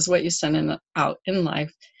 because what you send out in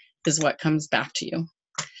life is what comes back to you.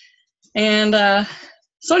 And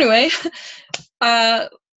so anyway,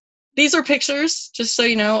 these are pictures, just so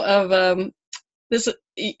you know, of this.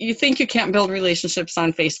 You think you can't build relationships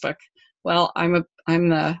on Facebook? Well, I'm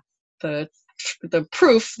the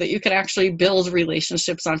proof that you can actually build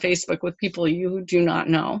relationships on Facebook with people you do not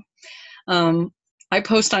know. I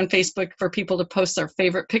post on Facebook for people to post their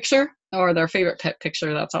favorite picture or their favorite pet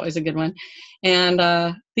picture. That's always a good one.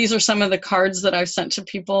 And these are some of the cards that I've sent to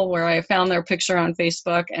people where I found their picture on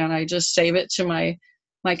Facebook and I just save it to my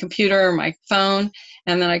my computer or my phone,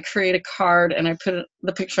 and then I create a card and I put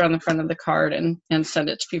the picture on the front of the card and send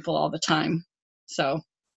it to people all the time. So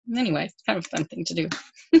anyway, it's kind of a fun thing to do.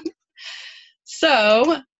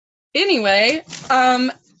 So anyway,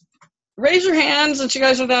 raise your hands since you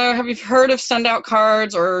guys are there. Have you heard of send out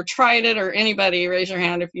cards or tried it, or anybody raise your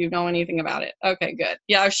hand if you know anything about it? Okay, good.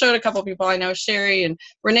 Yeah, I've showed a couple people. I know Sherry and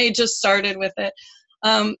Renee just started with it.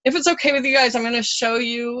 If it's okay with you guys, I'm going to show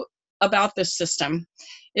you about this system.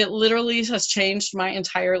 It literally has changed my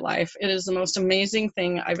entire life. It is the most amazing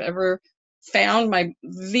thing I've ever found,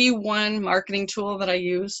 the one marketing tool that I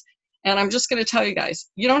use. And I'm just going to tell you guys,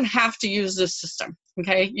 you don't have to use this system,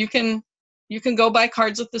 okay? You can go buy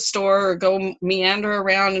cards at the store or go meander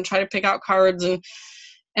around and try to pick out cards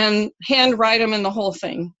and hand write them and the whole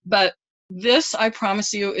thing. But this, I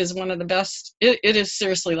promise you, is one of the best. It is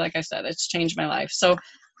seriously, like I said, it's changed my life. So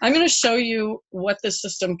I'm going to show you what this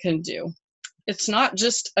system can do. It's not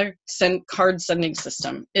just a card sending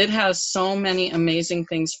system. It has so many amazing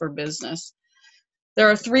things for business. There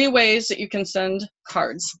are 3 ways that you can send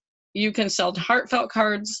cards. You can send heartfelt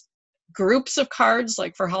cards, groups of cards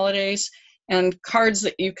like for holidays, and cards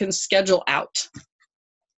that you can schedule out.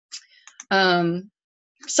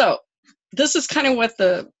 So this is kind of what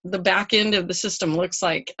the back end of the system looks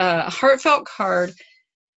like. A heartfelt card,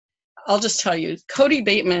 I'll just tell you, Cody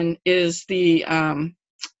Bateman is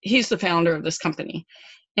he's the founder of this company.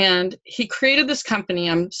 And he created this company.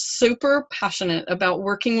 I'm super passionate about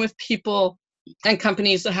working with people and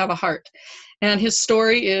companies that have a heart. And his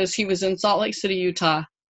story is he was in Salt Lake City, Utah.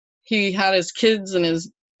 He had his kids and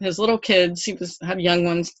his little kids. He had young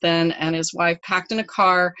ones then, and his wife packed in a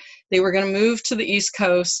car. They were going to move to the East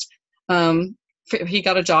Coast. He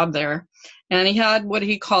got a job there, and he had what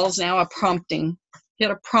he calls now a prompting. He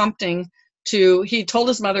had a prompting he told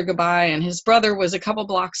his mother goodbye, and his brother was a couple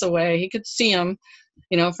blocks away. He could see him,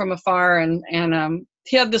 from afar, and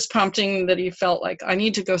he had this prompting that he felt like, I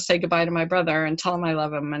need to go say goodbye to my brother and tell him I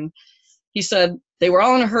love him. And he said they were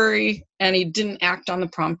all in a hurry, and he didn't act on the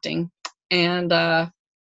prompting. And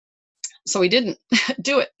so he didn't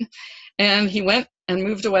do it. And he went and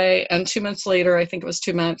moved away. And 2 months later, I think it was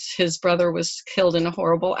 2 months, his brother was killed in a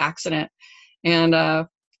horrible accident. And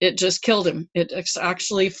it just killed him. It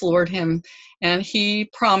actually floored him. And he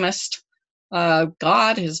promised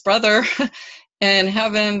God, his brother, in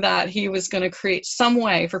heaven, that he was going to create some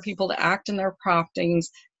way for people to act in their promptings,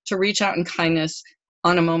 to reach out in kindness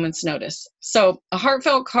on a moment's notice. So a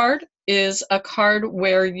heartfelt card is a card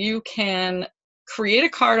where you can create a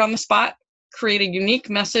card on the spot, create a unique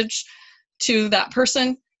message to that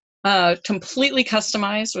person, completely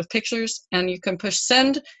customized with pictures, and you can push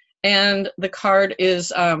send, and the card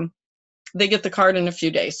is, they get the card in a few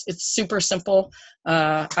days. It's super simple.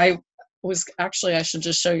 I should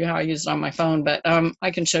just show you how I use it on my phone, but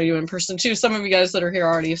I can show you in person too. Some of you guys that are here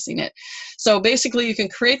already have seen it. So basically you can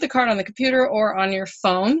create the card on the computer or on your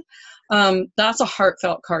phone. That's a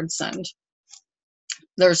heartfelt card send.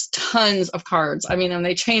 There's tons of cards. I mean, and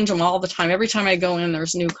they change them all the time. Every time I go in,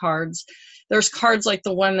 there's new cards. There's cards like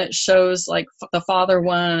the one that shows like the father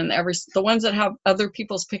one, the ones that have other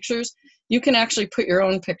people's pictures. You can actually put your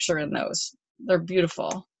own picture in those. They're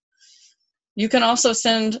beautiful. You can also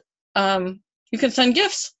send,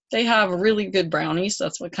 gifts. They have really good brownies.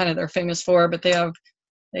 That's what kind of they're famous for, but they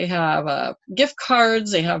have gift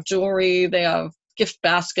cards, they have jewelry, they have gift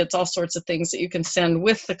baskets, all sorts of things that you can send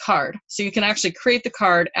with the card. So you can actually create the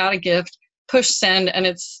card, add a gift, push send,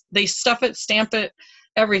 and they stuff it, stamp it,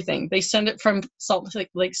 everything. They send it from Salt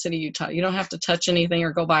Lake City, Utah. You don't have to touch anything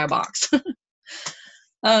or go buy a box.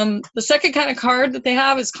 The second kind of card that they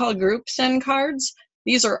have is called group send cards.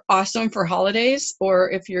 These are awesome for holidays,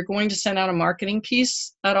 or if you're going to send out a marketing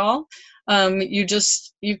piece at all.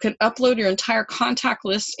 You can upload your entire contact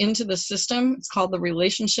list into the system. It's called the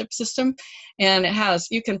relationship system, and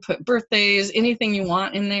you can put birthdays, anything you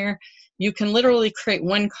want in there. You can literally create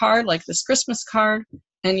one card, like this Christmas card,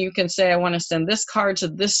 and you can say, I want to send this card to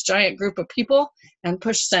this giant group of people, and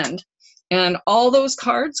push send. And all those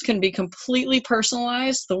cards can be completely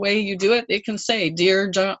personalized the way you do it. It can say, Dear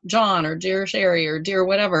John, or Dear Sherry, or Dear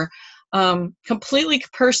whatever, completely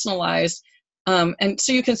personalized. And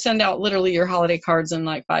so you can send out literally your holiday cards in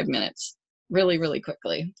like 5 minutes, really, really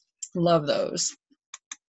quickly. Love those.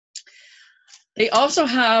 They also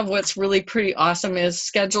have what's really pretty awesome is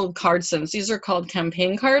scheduled card sends. These are called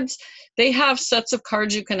campaign cards. They have sets of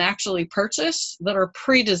cards you can actually purchase that are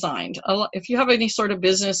pre-designed. If you have any sort of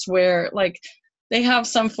business where, like, they have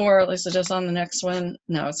some for, let's say just on the next one.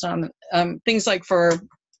 No, it's not. Things like for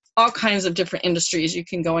all kinds of different industries, you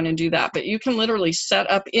can go in and do that. But you can literally set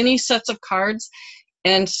up any sets of cards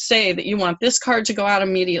and say that you want this card to go out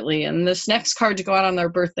immediately, and this next card to go out on their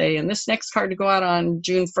birthday, and this next card to go out on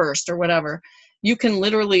June 1st or whatever, you can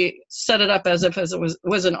literally set it up as if it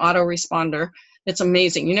was an autoresponder. It's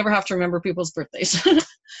amazing. You never have to remember people's birthdays.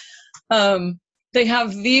 They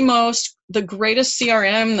have the greatest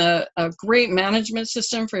CRM, a great management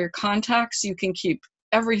system for your contacts. You can keep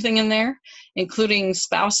everything in there, including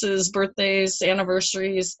spouses, birthdays,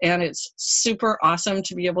 anniversaries, and it's super awesome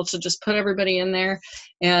to be able to just put everybody in there.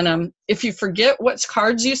 And if you forget what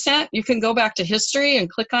cards you sent, you can go back to history and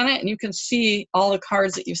click on it, and you can see all the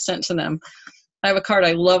cards that you've sent to them. I have a card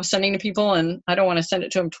I love sending to people, and I don't want to send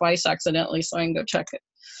it to them twice accidentally, so I can go check it.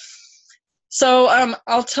 So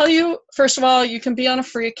I'll tell you, first of all, you can be on a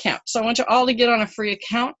free account. So I want you all to get on a free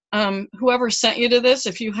account. Whoever sent you to this,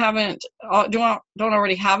 if you don't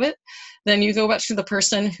already have it, then you go back to the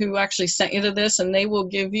person who actually sent you to this, and they will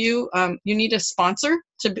give you, you need a sponsor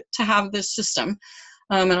to have this system.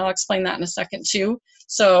 And I'll explain that in a second too.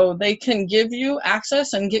 So they can give you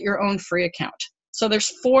access and get your own free account. So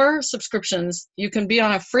there's 4 subscriptions. You can be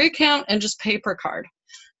on a free account and just pay per card.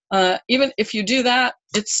 Even if you do that,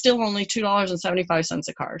 it's still only $2.75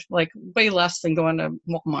 a card, like way less than going to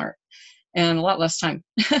Walmart, and a lot less time.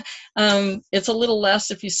 It's a little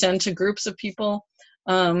less if you send to groups of people,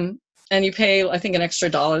 and you pay, I think, an extra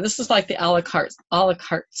 $1. This is like the a la carte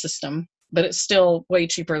system, but it's still way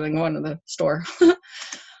cheaper than going to the store.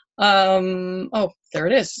 Oh, there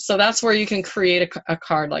it is. So that's where you can create a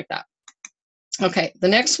card like that. Okay, the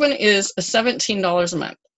next one is $17 a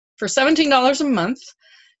month. For $17 a month,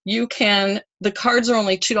 the cards are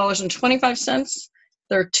only $2.25.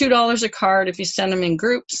 They're $2 a card if you send them in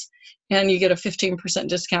groups, and you get a 15%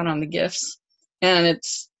 discount on the gifts. And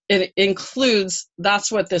it includes,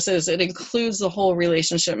 that's what this is. It includes the whole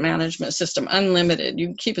relationship management system, unlimited. You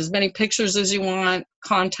can keep as many pictures as you want,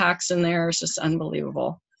 contacts in there. It's just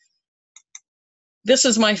unbelievable. This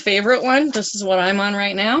is my favorite one. This is what I'm on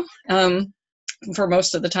right now. For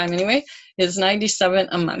most of the time anyway, is $97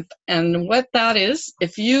 a month. And what that is,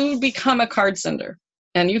 if you become a card sender,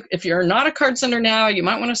 and if you're not a card sender now, you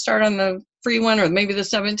might want to start on the free one, or maybe the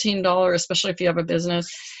 $17, especially if you have a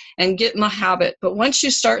business, and get in the habit. But once you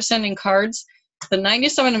start sending cards, the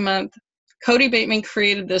 $97 a month, Cody Bateman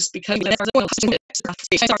created this because the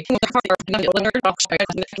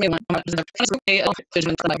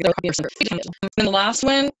last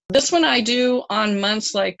one, this one I do on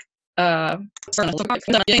months like so those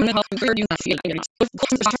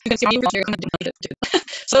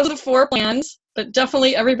are the 4 plans, but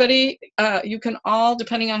definitely everybody, you can all,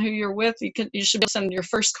 depending on who you're with, you should send your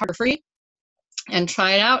first card free and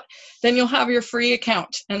try it out. Then you'll have your free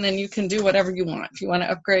account, and then you can do whatever you want. If you want to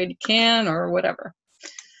upgrade, you can, or whatever.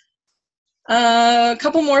 A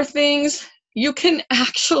couple more things. You can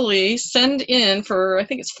actually send in for, I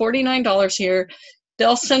think it's $49 here.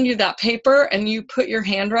 They'll send you that paper, and you put your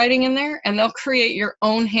handwriting in there, and they'll create your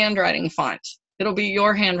own handwriting font. It'll be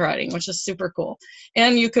your handwriting, which is super cool.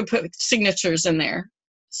 And you could put signatures in there.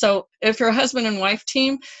 So if you're a husband and wife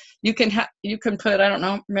team, you can put, I don't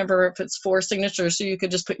know, remember if it's 4 signatures, so you could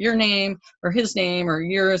just put your name or his name or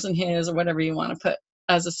yours and his or whatever you want to put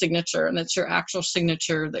as a signature, and it's your actual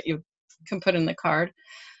signature that you can put in the card.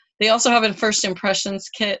 They also have a first impressions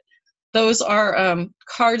kit. Those are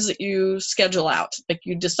cards that you schedule out. Like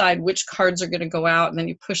you decide which cards are going to go out, and then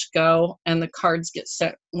you push go, and the cards get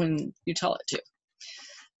sent when you tell it to.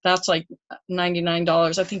 That's like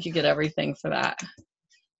 $99. I think you get everything for that.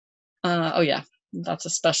 Oh yeah, that's a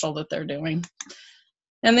special that they're doing.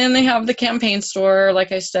 And then they have the campaign store,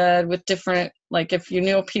 like I said, with different, like if you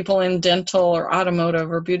know people in dental or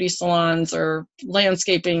automotive or beauty salons or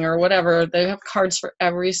landscaping or whatever, they have cards for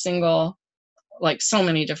every single, like so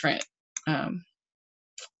many different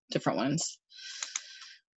ones.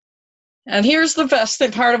 And here's the best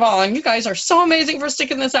part of all, and you guys are so amazing for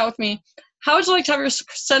sticking this out with me. How would you like to have your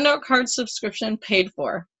send out card subscription paid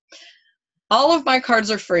for? All of my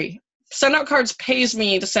cards are free. Send out cards pays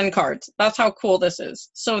me to send cards. That's how cool this is.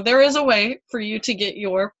 So there is a way for you to get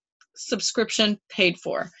your subscription paid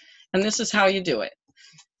for, and this is how you do it.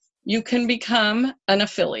 You can become an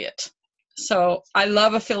affiliate. So I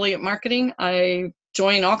love affiliate marketing. I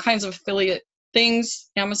join all kinds of affiliate things.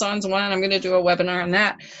 Amazon's one. I'm going to do a webinar on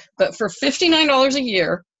that. But for $59 a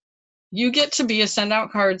year, you get to be a Send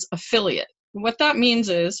Out Cards affiliate. What that means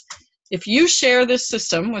is if you share this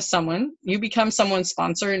system with someone, you become someone's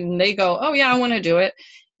sponsor, and they go, oh yeah, I want to do it.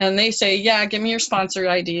 And they say, yeah, give me your sponsor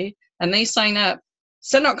ID. And they sign up.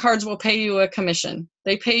 Send Out Cards will pay you a commission.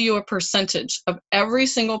 They pay you a percentage of every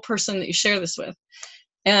single person that you share this with.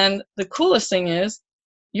 And the coolest thing is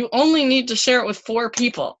you only need to share it with 4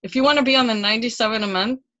 people. If you want to be on the 97 a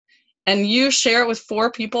month and you share it with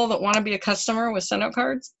 4 people that want to be a customer with send out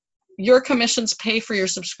cards, your commissions pay for your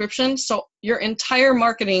subscription. So your entire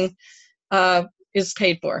marketing is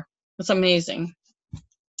paid for. It's amazing.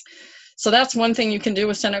 So that's one thing you can do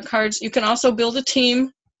with send out cards. You can also build a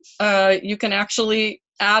team. You can actually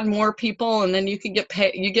add more people, and then you can get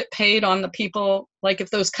paid. You get paid on the people. Like if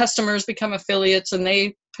those customers become affiliates,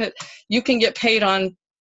 and you can get paid on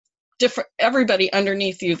everybody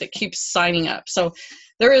underneath you that keeps signing up. So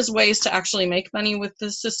there is ways to actually make money with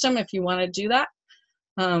this system if you want to do that.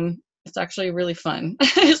 It's actually really fun,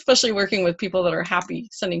 especially working with people that are happy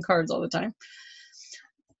sending cards all the time.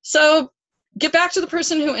 So get back to the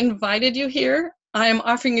person who invited you here. I am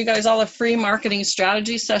offering you guys all a free marketing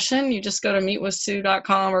strategy session. You just go to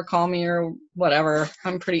meetwithsue.com or call me or whatever.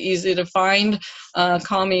 I'm pretty easy to find.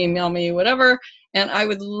 Call me, email me, whatever. And I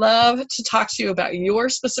would love to talk to you about your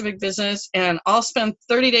specific business. And I'll spend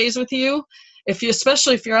 30 days with you.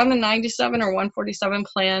 Especially if you're on the 97 or 147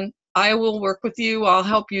 plan, I will work with you. I'll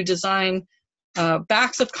help you design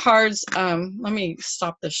backs of cards. Let me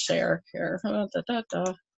stop the share here.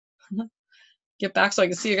 Get back so I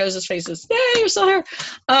can see you guys' faces. Yay, you're still here.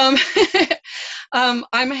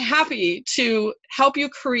 I'm happy to help you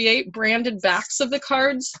create branded backs of the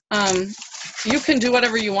cards. You can do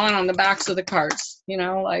whatever you want on the backs of the cards.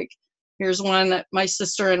 Like here's one that my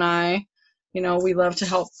sister and I, we love to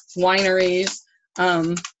help wineries.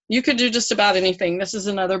 You could do just about anything. This is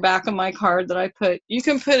another back of my card that I put. You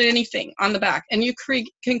can put anything on the back, and you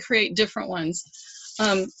can create different ones.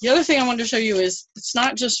 The other thing I wanted to show you is it's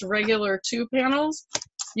not just regular 2 panels.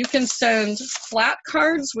 You can send flat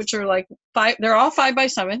cards, which are like 5. They're all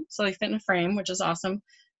 5x7, so they fit in a frame, which is awesome.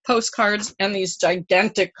 Postcards and these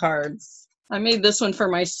gigantic cards. I made this one for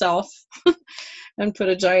myself and put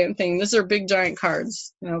a giant thing. These are big giant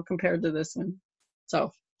cards, compared to this one.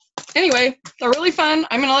 So anyway, they're really fun.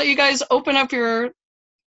 I'm gonna let you guys open up your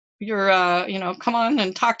come on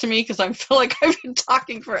and talk to me because I feel like I've been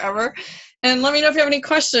talking forever. And let me know if you have any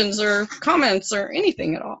questions or comments or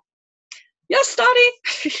anything at all. Yes,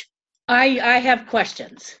 Dottie? I have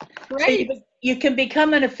questions. Great. So you can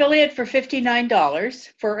become an affiliate for $59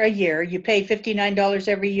 for a year. You pay $59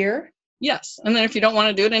 every year? Yes. And then if you don't want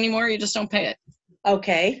to do it anymore, you just don't pay it.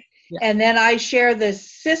 Okay. Yeah. And then I share the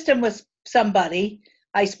system with somebody.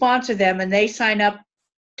 I sponsor them, and they sign up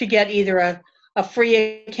to get either a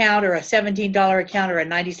free account or a $17 account or a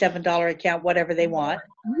 $97 account, whatever they want.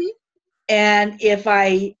 Mm-hmm. And if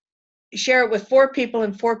I share it with 4 people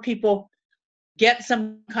and 4 people get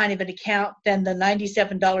some kind of an account, then the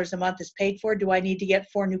 $97 a month is paid for. Do I need to get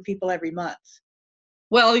 4 new people every month?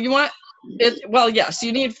 Well, yes,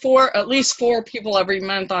 you need at least 4 people every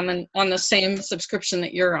month on the same subscription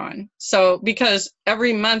that you're on. So because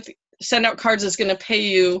every month Send Out Cards is going to pay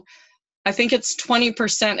you, I think it's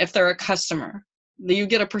 20% if they're a customer. You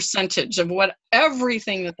get a percentage of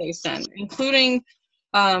everything that they send, including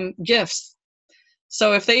gifts.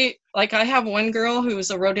 So if I have one girl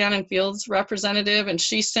who's a Rodan and Fields representative, and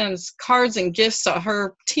she sends cards and gifts to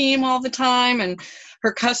her team all the time and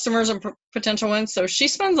her customers and potential ones. So she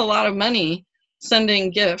spends a lot of money sending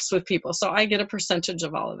gifts with people. So I get a percentage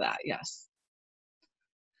of all of that. Yes.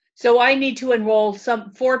 So I need to enroll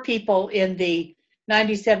 4 people in the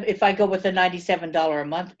 97. If I go with the $97 a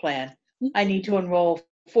month plan, I need to enroll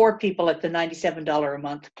 4 people at the $97 a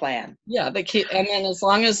month plan. Yeah, and then as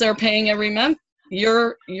long as they're paying every month,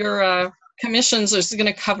 your commissions is going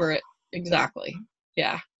to cover it. Exactly.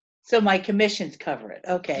 Yeah. So my commissions cover it.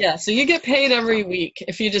 Okay. Yeah. So you get paid every week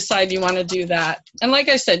if you decide you want to do that. And like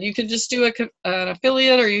I said, you could just do an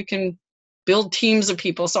affiliate, or you can build teams of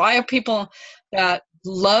people. So I have people that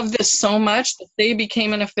love this so much that they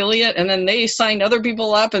became an affiliate, and then they signed other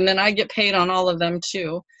people up, and then I get paid on all of them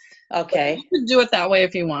too. Okay. But you can do it that way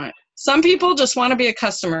if you want. Some people just want to be a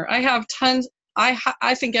customer. I have tons.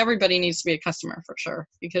 I think everybody needs to be a customer for sure,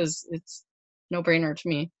 because it's no brainer to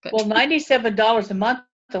me. But. Well, $97 a month,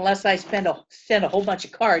 unless I send a whole bunch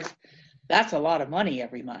of cards, that's a lot of money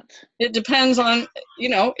every month. It depends on,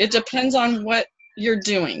 what you're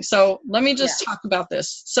doing. So let me just talk about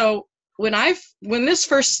this. So when this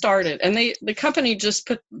first started, and the company just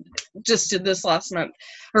did this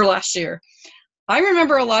last year, I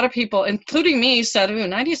remember a lot of people, including me, said, "Ooh,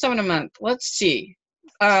 $97 a month. Let's see."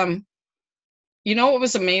 What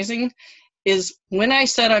was amazing is when I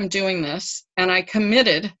said I'm doing this, and I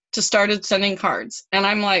committed to started sending cards, and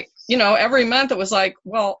I'm like, every month it was like,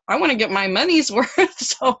 well, I want to get my money's worth.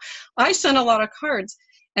 So I sent a lot of cards,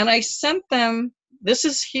 and I sent them. This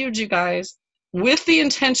is huge, you guys. with the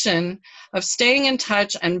intention of staying in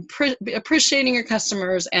touch and appreciating your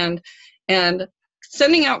customers and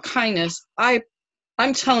sending out kindness,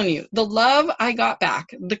 I'm telling you, the love I got back,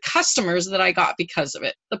 the customers that I got because of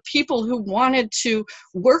it, the people who wanted to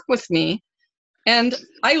work with me, and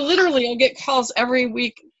I'll get calls every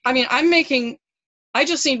week. I mean, I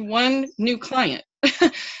just need one new client,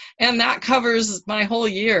 and that covers my whole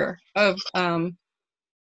year of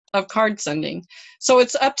card sending. So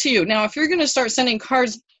it's up to you. Now, if you're going to start sending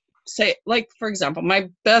cards, say, like, for example, my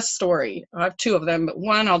best story, I have two of them, but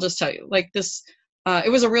one I'll just tell you, like this,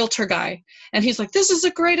 it was a realtor guy, and he's like, this is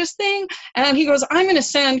the greatest thing. And he goes, I'm going to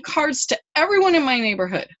send cards to everyone in my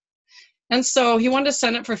neighborhood. And so he wanted to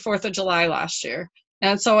send it for 4th of July last year.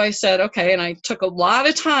 And so I said, okay. And I took a lot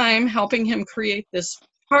of time helping him create this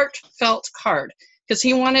heartfelt card because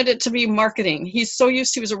he wanted it to be marketing. He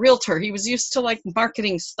was a realtor. He was used to like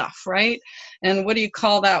marketing stuff, right? And what do you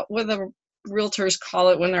call that? What the realtors call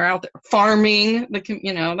it when they're out there? Farming.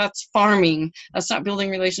 That's farming. That's not building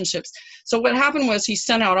relationships. So what happened was he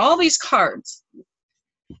sent out all these cards.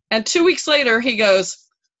 And 2 weeks later, he goes,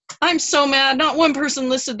 I'm so mad. Not one person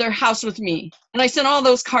listed their house with me. And I sent all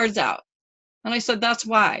those cards out. And I said, that's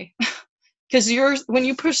why. Because when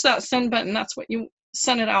you push that send button, that's what you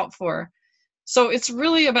send it out for. So it's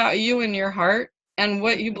really about you and your heart and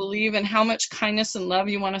what you believe and how much kindness and love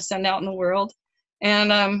you want to send out in the world.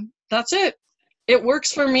 And that's it. It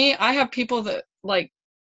works for me. I have people that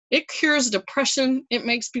it cures depression. It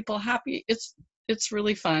makes people happy. It's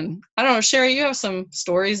really fun. I don't know, Sherry, you have some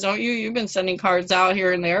stories, don't you? You've been sending cards out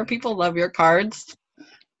here and there. People love your cards,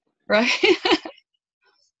 right?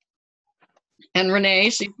 And Renee,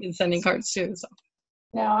 she's been sending cards too. So.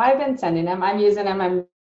 No, I've been sending them. I'm using them. I'm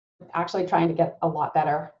actually trying to get a lot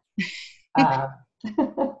better.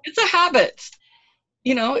 It's a habit.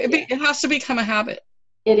 It has to become a habit.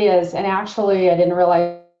 It is. And actually, I didn't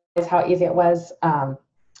realize how easy it was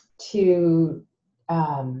to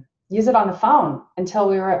use it on the phone until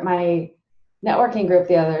we were at my networking group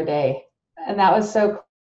the other day. And that was so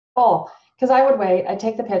cool. Because I would wait, I'd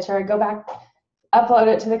take the picture, I'd go back, upload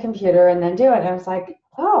it to the computer, and then do it. And I was like,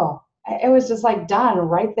 oh, it was just like done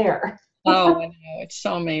right there. Oh, I know. It's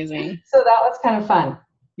so amazing. So that was kind of fun.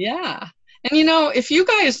 Yeah. And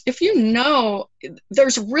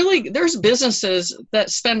there's businesses that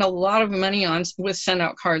spend a lot of money with send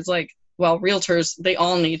out cards, like, well, realtors, they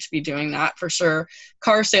all need to be doing that for sure.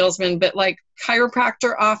 Car salesmen, but like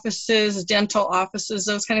chiropractor offices, dental offices,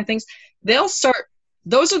 those kind of things, those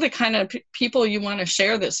are the kind of people you want to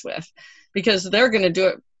share this with because they're going to do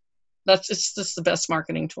it. It's just the best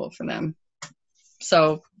marketing tool for them.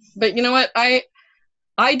 So, but you know what? I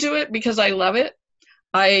do it because I love it.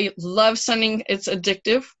 I love sending. It's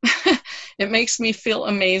addictive. It makes me feel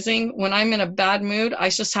amazing. When I'm in a bad mood, I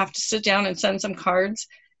just have to sit down and send some cards,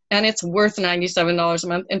 and it's worth $97 a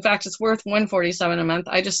month. In fact, it's worth $147 a month.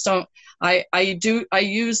 I just don't. I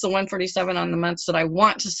use the $147 on the months that I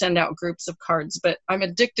want to send out groups of cards, but I'm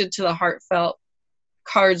addicted to the heartfelt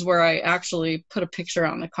cards where I actually put a picture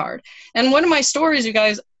on the card. And one of my stories, you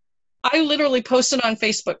guys, I literally posted on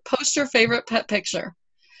Facebook, post your favorite pet picture.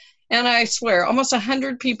 And I swear, almost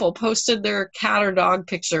 100 people posted their cat or dog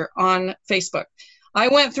picture on Facebook. I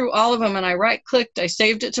went through all of them and I right-clicked, I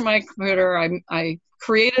saved it to my computer, I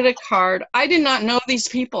created a card. I did not know these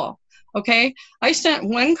people, okay? I sent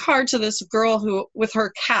one card to this girl with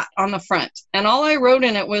her cat on the front. And all I wrote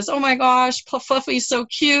in it was, oh my gosh, Fluffy's so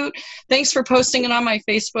cute. Thanks for posting it on my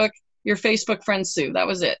Facebook. Your Facebook friend, Sue. That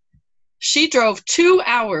was it. She drove 2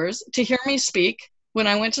 hours to hear me speak when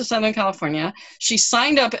I went to Southern California. She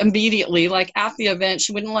signed up immediately, like at the event.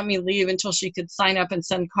 She wouldn't let me leave until she could sign up and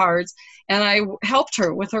send cards. And I helped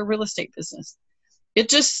her with her real estate business.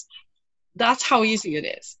 That's how easy it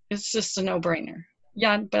is. It's just a no-brainer.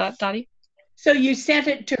 Yeah, but Dottie? So you sent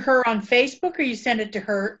it to her on Facebook or you sent it to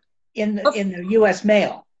her in the U.S.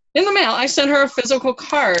 mail? In the mail. I sent her a physical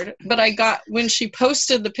card, but when she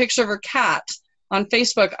posted the picture of her cat on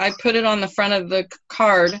Facebook, I put it on the front of the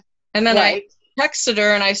card. And then I texted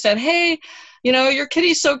her and I said, hey, your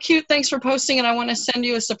kitty's so cute. Thanks for posting it. I want to send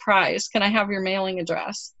you a surprise. Can I have your mailing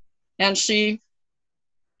address? And she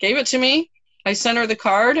gave it to me. I sent her the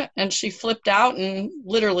card and she flipped out and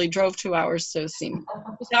literally drove 2 hours to see me.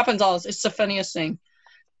 This happens all. It's the funniest thing.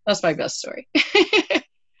 That's my best story.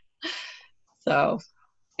 So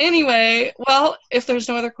anyway, well, if there's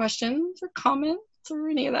no other questions or comments,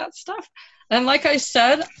 through any of that stuff. And like I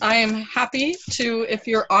said, I am happy to, if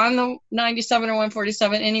you're on the 97 or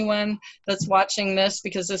 147, anyone that's watching this,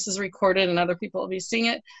 because this is recorded and other people will be seeing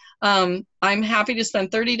it, I'm happy to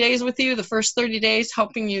spend 30 days with you, the first 30 days,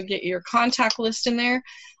 helping you get your contact list in there,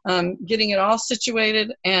 getting it all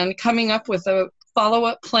situated, and coming up with a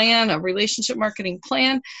follow-up plan, a relationship marketing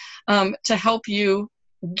plan, to help you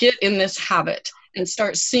get in this habit and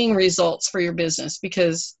start seeing results for your business,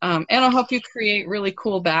 because, and I'll help you create really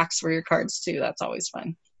cool backs for your cards too. That's always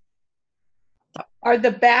fun. So. Are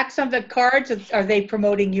the backs of the cards, are they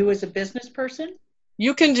promoting you as a business person?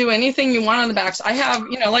 You can do anything you want on the backs. I have,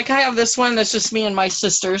 you know, like I have this one that's just me and my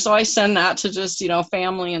sister. So I send that to just, you know,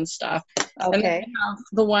 family and stuff. Okay. And then I have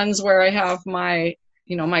the ones where I have my,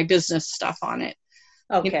 you know, my business stuff on it.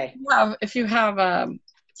 Okay. If you have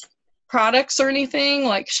products or anything,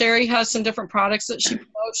 like Sherry has some different products that she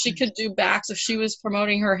promotes, she could do backs. If she was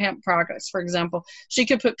promoting her hemp products, for example, she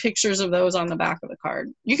could put pictures of those on the back of the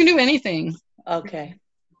card. You can do anything. Okay.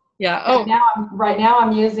 Yeah. Oh, right now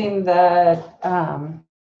I'm using the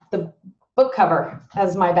book cover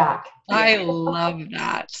as my back. I love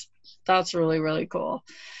that. That's really, really cool.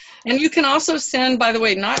 And you can also send, by the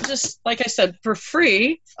way, not just, like I said, for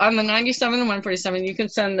free on the 97 and 147, you can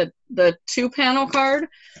send the 2-panel card,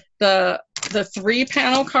 the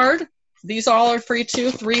 3-panel card. These all are free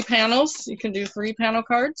too, 3 panels. You can do 3-panel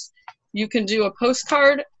cards. You can do a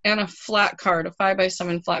postcard and a flat card, a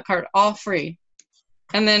 5x7 flat card, all free.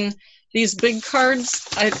 And then these big cards,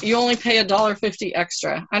 you only pay $1.50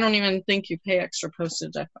 extra. I don't even think you pay extra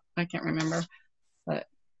postage. I can't remember. But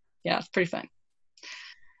yeah, it's pretty fun.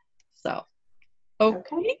 So,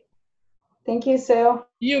 okay. Thank you, Sue.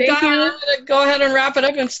 I'm going to go ahead and wrap it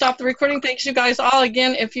up and stop the recording. Thanks, you guys all.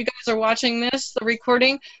 Again, if you guys are watching this, the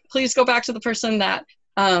recording, please go back to the person that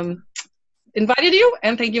invited you.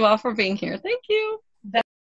 And thank you all for being here. Thank you.